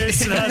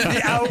suitcase that has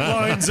the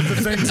outlines of the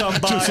things I'm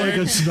buying. Just like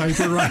a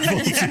sniper rifle.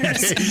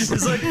 Yes.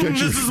 It's like,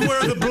 this is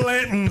where the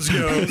Blanton's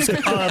goes,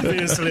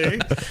 obviously,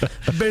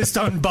 based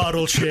on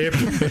bottle shape.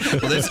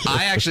 Well,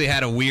 I actually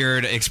had a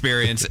weird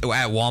experience at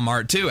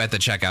Walmart, too, at the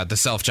checkout, the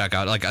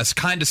self-checkout. Like a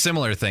kind of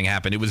similar thing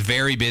happened. It was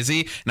very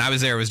busy, and I was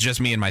there. It was just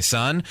me and my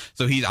son,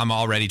 so I'm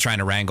already trying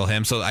to wrangle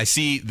him. So I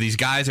see these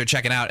guys are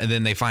checking out, and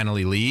then they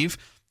finally leave.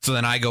 So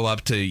then I go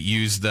up to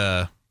use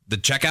the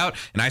checkout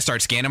and I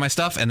start scanning my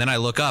stuff, and then I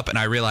look up and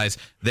I realize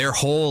their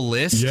whole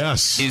list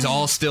is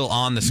all still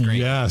on the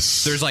screen.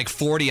 Yes. There's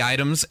 40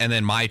 items, and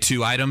then my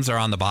 2 items are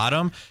on the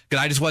bottom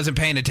because I just wasn't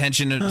paying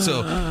attention.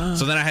 So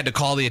then I had to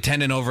call the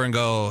attendant over and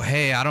go,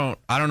 hey, I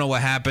don't know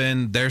what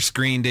happened. Their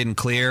screen didn't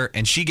clear,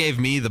 and she gave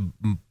me the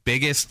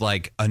biggest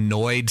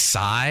annoyed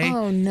sigh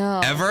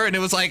ever, and it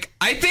was like,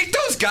 I think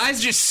those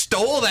guys just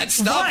stole that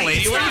stuff,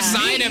 lady. What are you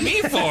sighing at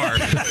me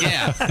for?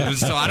 Yeah.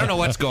 So I don't know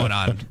what's going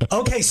on.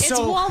 Okay, so it's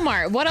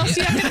Walmart. What else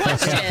do you have to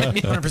question?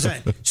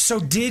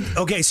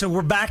 100%. So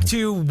we're back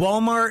to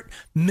Walmart,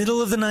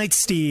 middle of the night,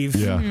 Steve.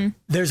 Yeah. Mm-hmm.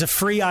 There's a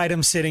free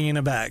item sitting in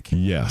a bag.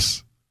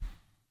 Yes.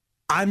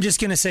 I'm just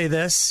going to say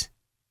this.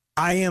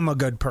 I am a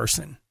good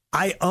person.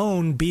 I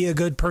own Be a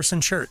Good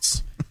Person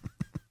shirts.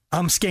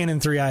 I'm scanning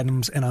 3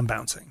 items and I'm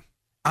bouncing.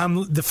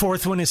 The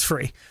 4th one is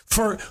free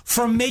for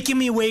making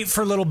me wait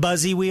for a little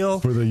buzzy wheel.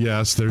 There's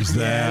that.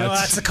 Yeah,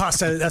 that's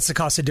the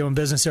cost of doing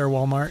business there at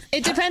Walmart.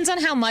 It depends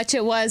on how much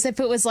it was. If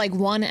it was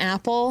one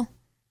apple,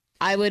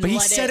 I would. But he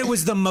said it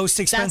was the most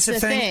expensive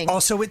thing.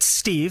 Also, it's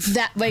Steve.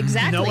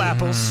 Exactly. No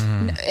apples.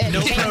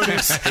 No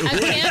produce. A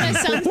can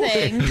of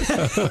something.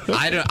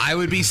 I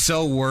would be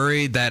so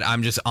worried that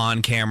I'm just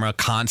on camera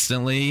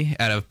constantly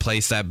at a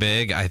place that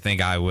big. I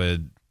think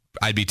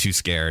I'd be too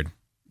scared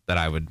that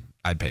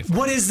I'd pay for it.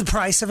 What is the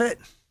price of it?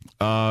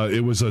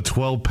 It was a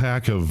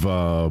 12-pack of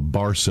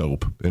bar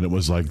soap, and it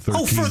was like $13.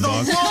 Oh, for the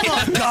love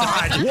of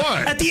God!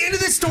 What? At the end of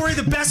this story,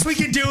 the best we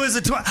could do is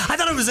I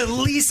thought it was at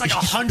least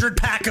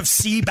 100-pack of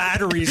C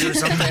batteries or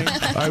something.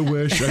 I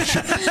wish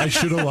I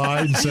should have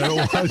lied and said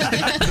it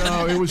was.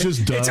 No, it was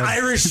just Dove. It's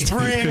Irish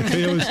Spring.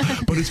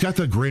 But it's got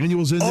the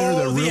granules in there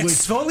that really. The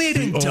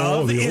exfoliating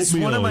Dove is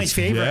one of my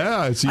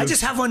favorites. Yeah, I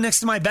just have one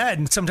next to my bed,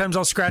 and sometimes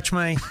I'll scratch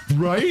my.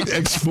 Right,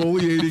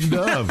 exfoliating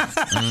Dove,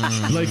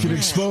 like an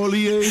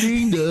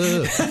exfoliating Dove.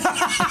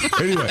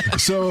 Anyway,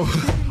 so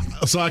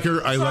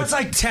soccer. It's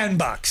like $10,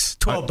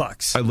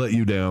 $12. I let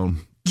you down.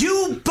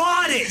 You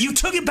bought it. You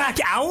took it back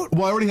out.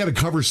 Well, I already had a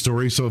cover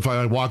story, so if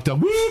I walked up,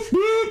 whoop,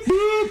 whoop,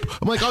 whoop,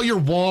 I'm like, oh, you're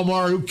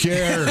Walmart. Who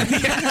cares?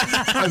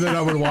 And then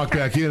I would walk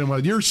back in and I'm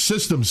like, your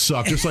system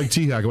sucked. Just like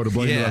T-Hack, I would have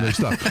blamed it on their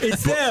stuff.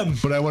 It's them.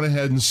 But I went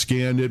ahead and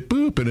scanned it,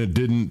 boop, and it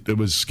didn't. It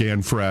was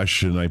scanned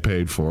fresh, and I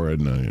paid for it.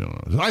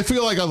 And I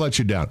feel like I let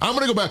you down. I'm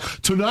going to go back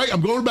tonight.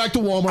 I'm going back to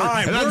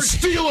Walmart, and I'm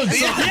stealing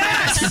something.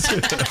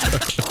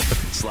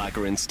 Yes.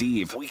 Slacker and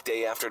Steve,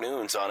 weekday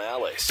afternoons on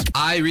Alice.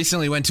 I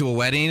recently went to a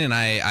wedding, and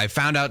I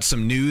found out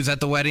some news at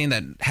the wedding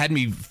that had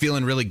me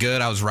feeling really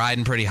good. I was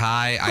riding pretty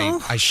high.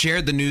 I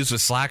shared the news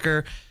with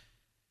Slacker.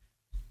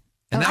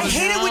 And I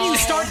hate it when you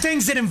start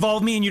things that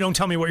involve me and you don't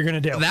tell me what you're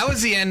going to do. That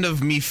was the end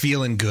of me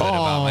feeling good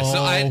about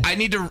myself.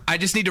 I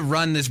just need to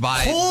run this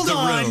by Hold the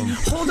on. room.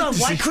 Hold on.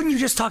 Why couldn't you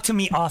just talk to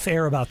me off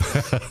air about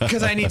that?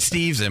 Because I need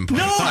Steve's input.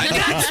 No.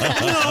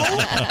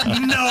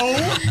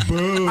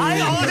 Boom.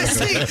 I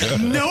honestly,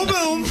 no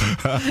boom.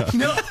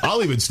 No.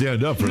 I'll even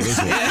stand up for this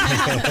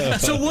one.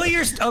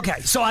 So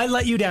okay, so I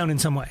let you down in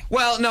some way.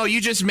 Well, no,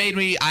 you just made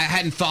me, I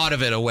hadn't thought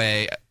of it a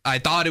way. I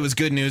thought it was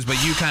good news,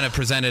 but you kind of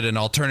presented an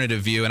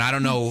alternative view, and I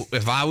don't know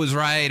if I was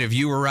right, if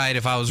you were right,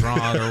 if I was wrong,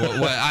 or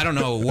what I don't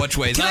know which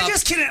way's up.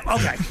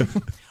 Okay.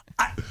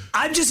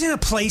 I'm just in a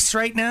place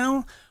right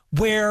now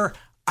where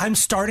I'm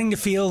starting to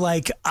feel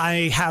like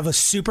I have a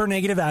super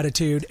negative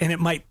attitude, and it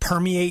might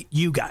permeate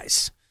you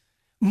guys.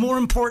 More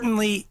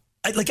importantly,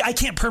 I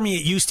can't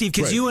permeate you, Steve,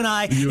 because you and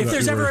I, if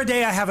there's ever a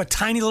day I have a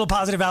tiny little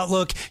positive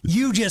outlook,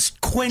 you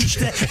just quench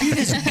that. You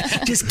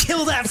just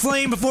kill that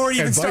flame before it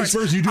even starts.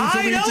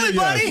 I know it,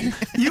 buddy.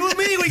 You and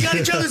me, we got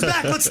each other's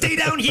back. Let's stay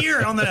down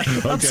here on the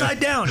upside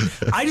down.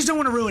 I just don't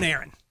want to ruin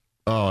Aaron.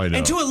 Oh, I know.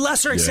 And to a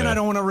lesser extent, I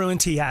don't want to ruin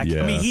T-Hack.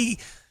 Yeah. I mean,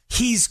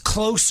 he's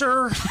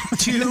closer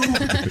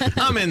to...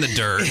 I'm in the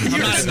dirt. I'm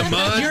not in the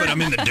mud, but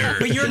I'm in the dirt.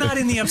 But you're not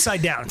in the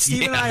upside down.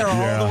 Steve and I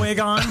are all the way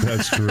gone.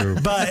 That's true.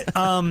 But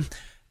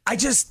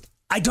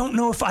I don't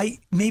know if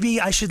maybe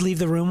I should leave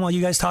the room while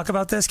you guys talk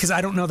about this, because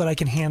I don't know that I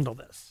can handle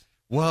this.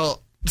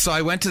 Well, so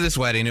I went to this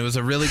wedding. It was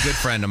a really good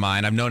friend of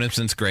mine. I've known him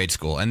since grade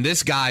school. And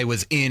this guy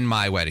was in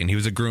my wedding. He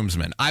was a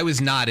groomsman. I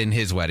was not in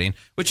his wedding,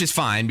 which is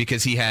fine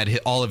because he had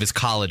all of his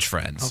college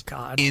friends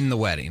in the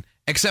wedding,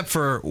 except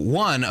for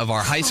one of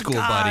our high school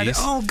buddies.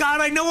 Oh,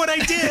 God, I know what I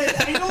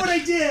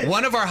did.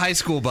 One of our high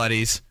school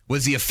buddies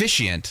was the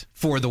officiant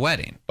for the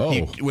wedding,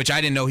 which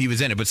I didn't know he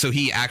was in it. But so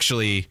he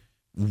actually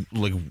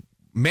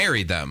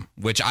married them,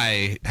 which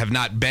I have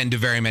not been to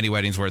very many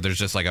weddings where there's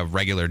just like a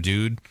regular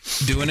dude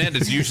doing it.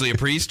 It's usually a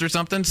priest or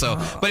something. So,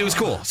 but it was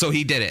cool. So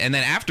he did it. And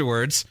then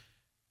afterwards,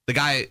 the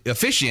guy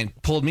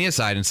officiant pulled me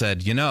aside and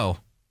said,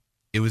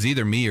 it was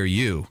either me or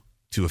you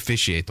to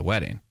officiate the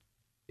wedding.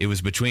 It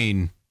was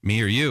between me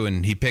or you,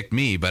 and he picked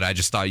me, but I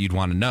just thought you'd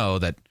want to know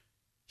that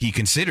he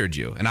considered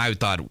you. And I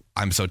thought,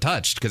 I'm so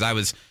touched because I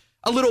was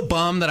a little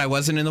bummed that I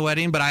wasn't in the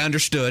wedding, but I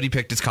understood he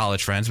picked his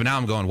college friends. But now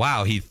I'm going,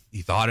 wow, he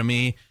thought of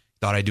me.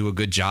 Thought I'd do a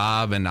good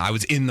job, and I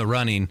was in the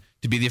running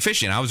to be the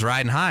officiant. I was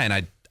riding high,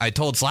 and I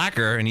told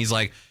Slacker, and he's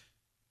like,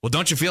 well,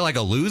 don't you feel like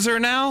a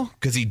loser now?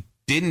 Because he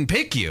didn't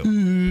pick you.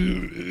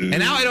 And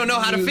now I don't know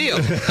how to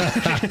feel.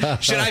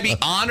 Should I be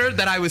honored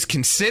that I was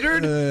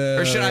considered,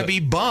 or should I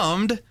be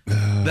bummed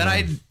that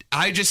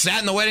I just sat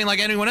in the wedding like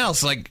anyone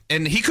else? And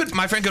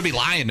my friend could be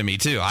lying to me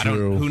too.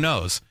 Who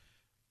knows?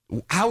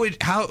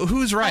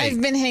 Who's right?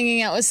 I've been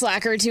hanging out with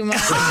Slacker too much.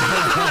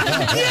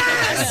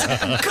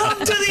 Yes! Come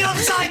to the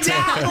upside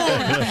down!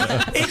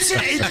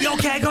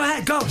 Okay, go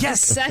ahead. Go.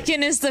 Yes.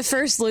 Second is the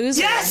first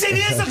loser. Yes, it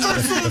is the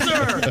first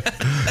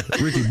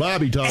loser! Ricky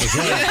Bobby taught us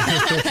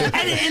that.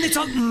 and it's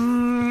all...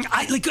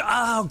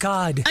 oh,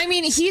 God. I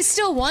mean, he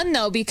still won,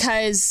 though,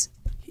 because...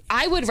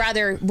 I would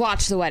rather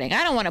watch the wedding.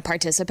 I don't want to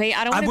participate.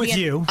 I don't want to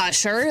be an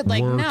usher.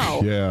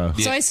 No. Yeah.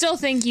 So I still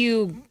think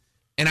you...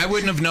 And I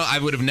wouldn't have known. I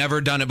would have never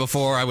done it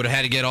before. I would have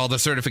had to get all the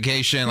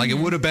certification. It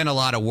would have been a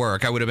lot of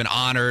work. I would have been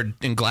honored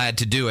and glad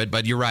to do it.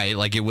 But you're right.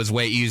 It was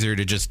way easier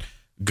to just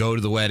go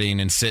to the wedding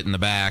and sit in the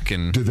back.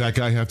 And did that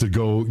guy have to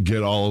go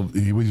get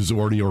he was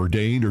already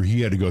ordained, or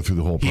he had to go through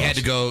the whole process? He had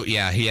to go.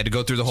 Yeah, he had to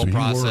go through the whole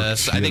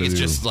process. I think it's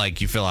just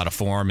you fill out a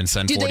form and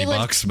send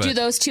 $40. But do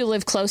those two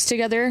live close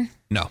together?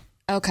 No.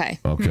 Okay.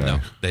 No,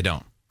 they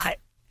don't.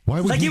 Why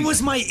would it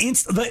was my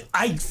but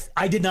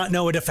I did not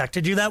know it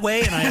affected you that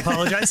way, and I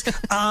apologize.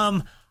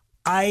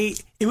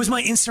 It was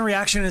my instant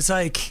reaction. It's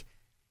like,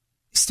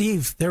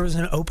 Steve, there was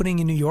an opening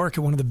in New York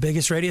at one of the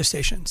biggest radio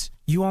stations.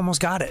 You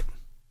almost got it.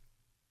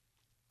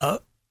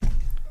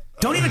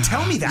 Don't even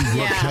tell me that.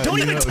 Yeah. Don't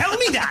even tell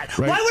me that.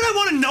 Right. Why would I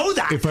want to know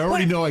that? If I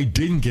already know I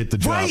didn't get the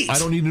job, I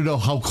don't need to know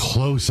how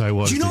close I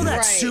was. Do you know to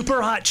that it.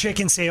 super hot chick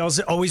in sales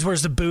that always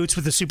wears the boots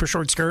with the super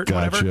short skirt?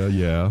 Gotcha, whatever?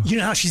 Yeah. You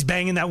know how she's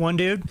banging that one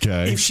dude?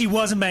 Okay. If she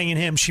wasn't banging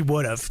him, she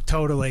would have.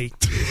 Totally.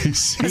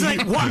 It's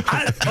like, what?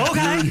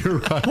 Okay. You're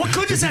right. What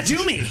good does that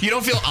do me? You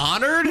don't feel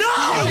honored?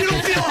 No, you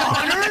don't feel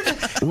honored?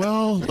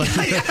 Well,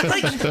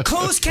 like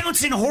close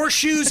counts in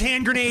horseshoes,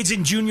 hand grenades,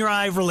 and junior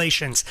high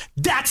relations.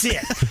 That's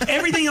it.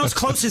 Everything else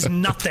close is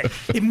nothing.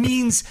 It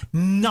means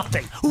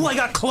nothing. Ooh, I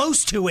got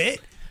close to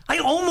it. I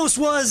almost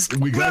was.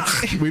 We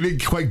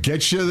didn't quite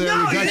get you there.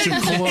 No, we got you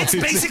close. It's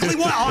basically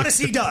what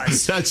Odyssey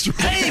does. That's right.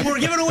 Hey, we're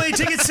giving away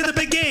tickets to the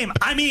big game.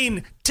 I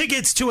mean,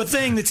 tickets to a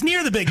thing that's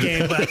near the big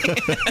game, but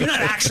you're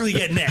not actually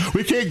getting it.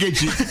 We can't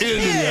get you into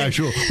the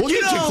actual. We'll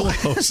get you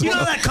close. You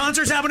know that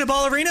concert's happening at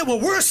Ball Arena?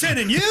 Well, we're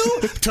sending you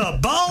to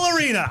Ball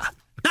Arena.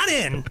 Not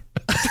in.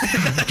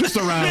 Just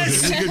around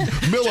it. We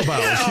could mill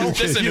about it.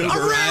 Just an Uber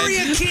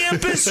Auraria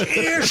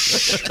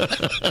campus-ish.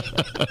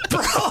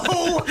 Bro.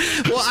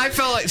 Well, I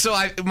felt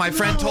like, my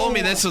friend told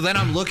me this, so then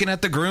I'm looking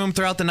at the groom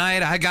throughout the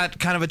night. I got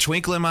kind of a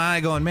twinkle in my eye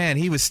going, man,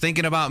 he was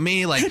thinking about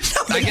me. Like,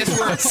 I guess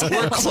we're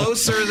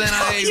closer than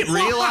I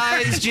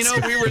realized. You know,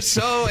 we were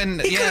so,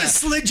 and he could have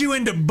slid you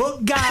into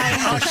book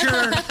guy,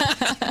 usher.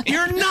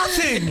 You're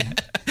nothing.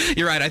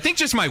 You're right. I think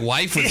just my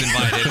wife was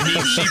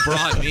invited. She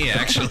brought me,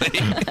 actually.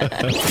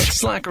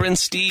 Slacker and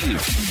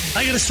Steve.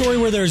 I got a story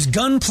where there's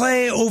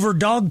gunplay over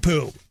dog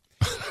poo.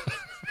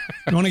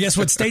 You want to guess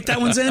what state that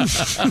one's in?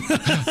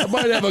 I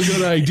might have a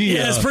good idea.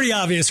 Yeah, it's pretty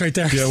obvious right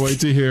there. Can't wait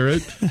to hear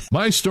it.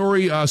 My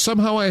story,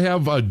 somehow I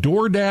have a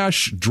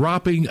DoorDash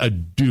dropping a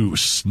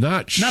deuce.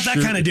 Not that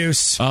kind of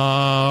deuce.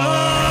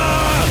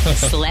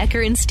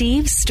 Slacker and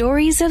Steve's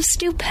stories of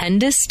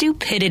stupendous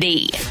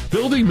stupidity.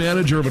 Building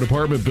manager of an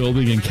apartment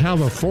building in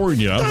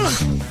California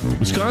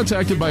was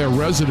contacted by a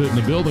resident in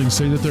the building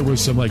saying that there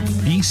was some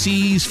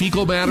feces,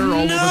 fecal matter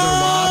all over their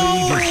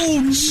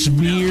lobby, just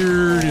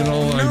smeared, I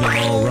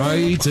know,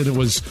 right? And it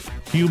was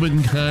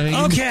humankind.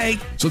 Okay.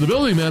 So the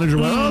building manager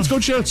went, let's go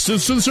check the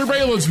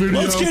surveillance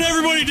video. Let's get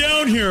everybody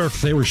down here.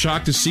 They were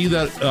shocked to see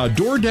that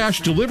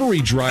DoorDash delivery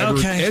driver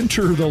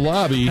enter the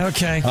lobby,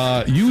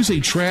 use a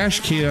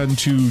trash can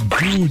to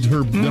do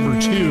her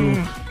number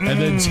 2, and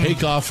then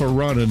take off a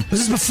running.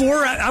 Was this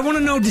before? I want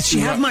to know, did she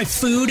have my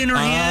food in her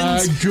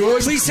hands?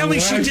 Good Please tell me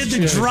she did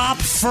the drop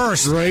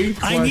first.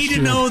 Great I need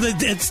to know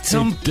that at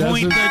some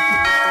point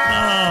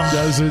that...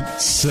 doesn't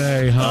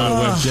say how it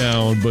went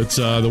down, but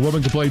the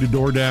woman complained to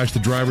DoorDash.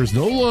 The driver's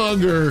no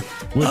longer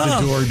with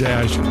the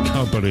DoorDash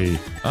company.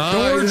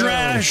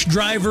 DoorDash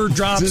driver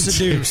drops a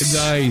deuce.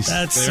 Nice.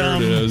 There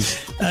it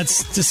is.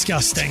 That's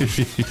disgusting.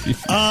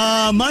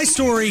 My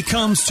story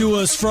comes to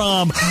us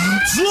from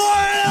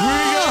Florida.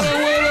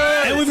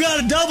 And we've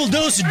got a double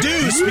dose of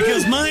deuce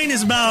because mine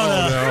is about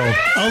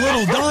a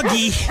little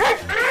doggy.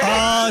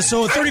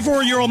 So a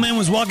 34-year-old man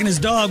was walking his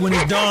dog when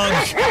his dog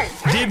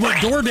did what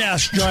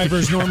DoorDash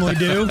drivers normally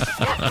do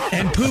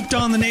and pooped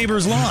on the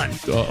neighbor's lawn.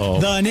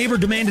 The neighbor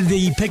demanded that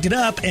he picked it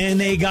up, and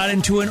they got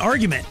into an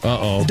argument.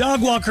 The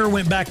dog walker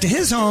went back to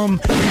his home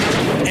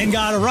and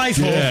got a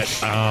rifle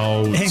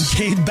and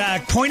came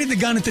back, pointed the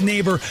gun at the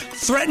neighbor,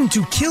 threatened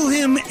to kill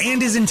him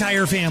and his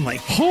entire family.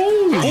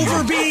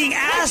 Over being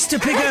asked to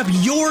pick up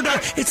your dog.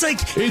 It's like,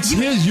 it's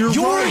his, you're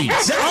right.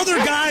 The other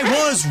guy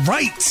was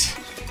right.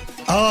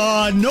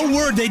 No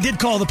word. They did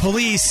call the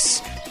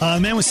police. The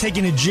man was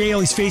taken to jail.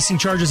 He's facing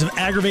charges of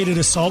aggravated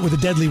assault with a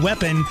deadly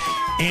weapon.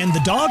 And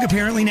the dog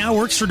apparently now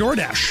works for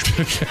DoorDash.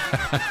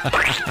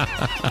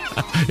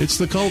 It's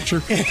the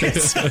culture.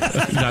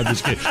 No, I'm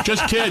just kidding.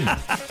 Just kidding.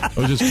 I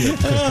was just kidding.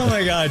 Oh,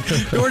 my God.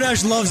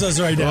 DoorDash loves us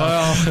right now.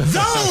 Well.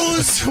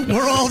 Those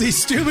were all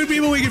these stupid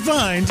people we could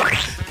find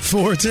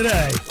for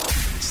today.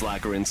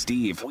 Slacker and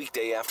Steve,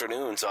 weekday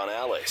afternoons on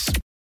Alice.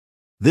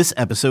 This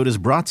episode is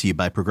brought to you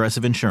by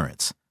Progressive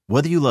Insurance.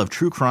 Whether you love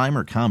true crime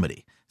or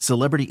comedy,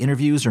 celebrity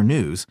interviews or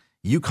news,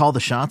 you call the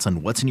shots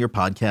on what's in your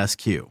podcast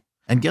queue.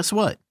 And guess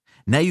what?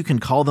 Now you can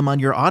call them on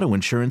your auto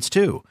insurance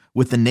too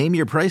with the Name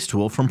Your Price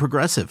tool from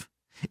Progressive.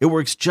 It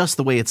works just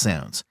the way it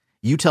sounds.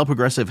 You tell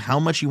Progressive how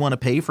much you want to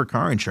pay for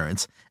car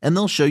insurance, and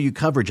they'll show you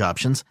coverage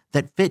options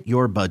that fit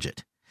your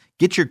budget.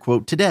 Get your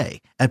quote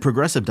today at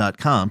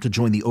Progressive.com to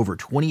join the over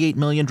 28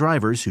 million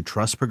drivers who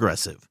trust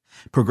Progressive.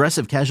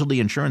 Progressive Casualty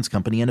Insurance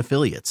Company and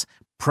Affiliates.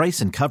 Price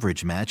and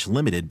coverage match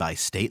limited by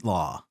state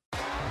law.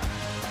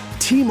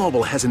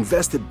 T-Mobile has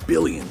invested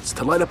billions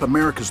to light up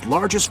America's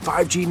largest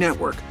 5G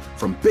network,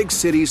 from big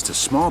cities to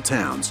small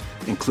towns,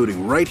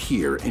 including right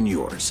here in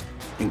yours.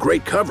 And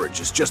great coverage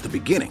is just the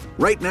beginning.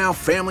 Right now,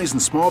 families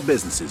and small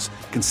businesses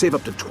can save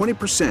up to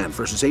 20%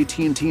 versus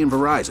AT&T and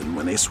Verizon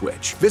when they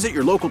switch. Visit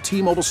your local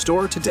T-Mobile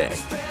store today.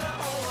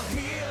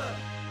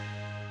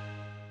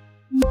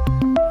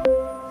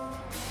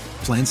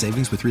 Plan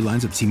savings with 3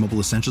 lines of T-Mobile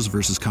Essentials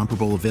versus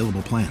comparable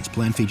available plans.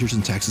 Plan features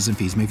and taxes and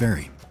fees may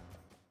vary.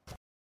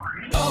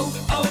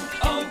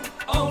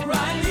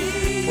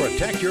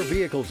 Protect your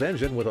vehicle's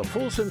engine with a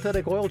full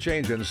synthetic oil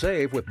change and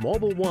save with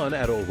Mobil 1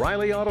 at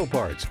O'Reilly Auto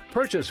Parts.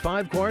 Purchase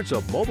 5 quarts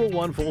of Mobil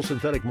 1 full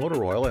synthetic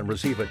motor oil and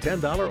receive a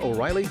 $10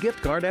 O'Reilly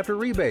gift card after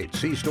rebate.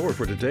 See store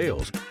for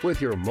details. With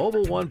your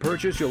Mobil 1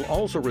 purchase, you'll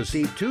also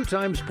receive 2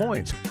 times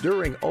points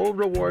during O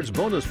Rewards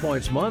Bonus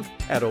Points Month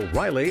at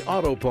O'Reilly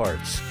Auto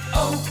Parts.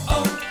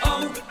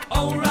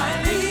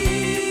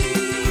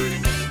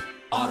 O'Reilly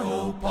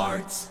Auto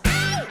Parts.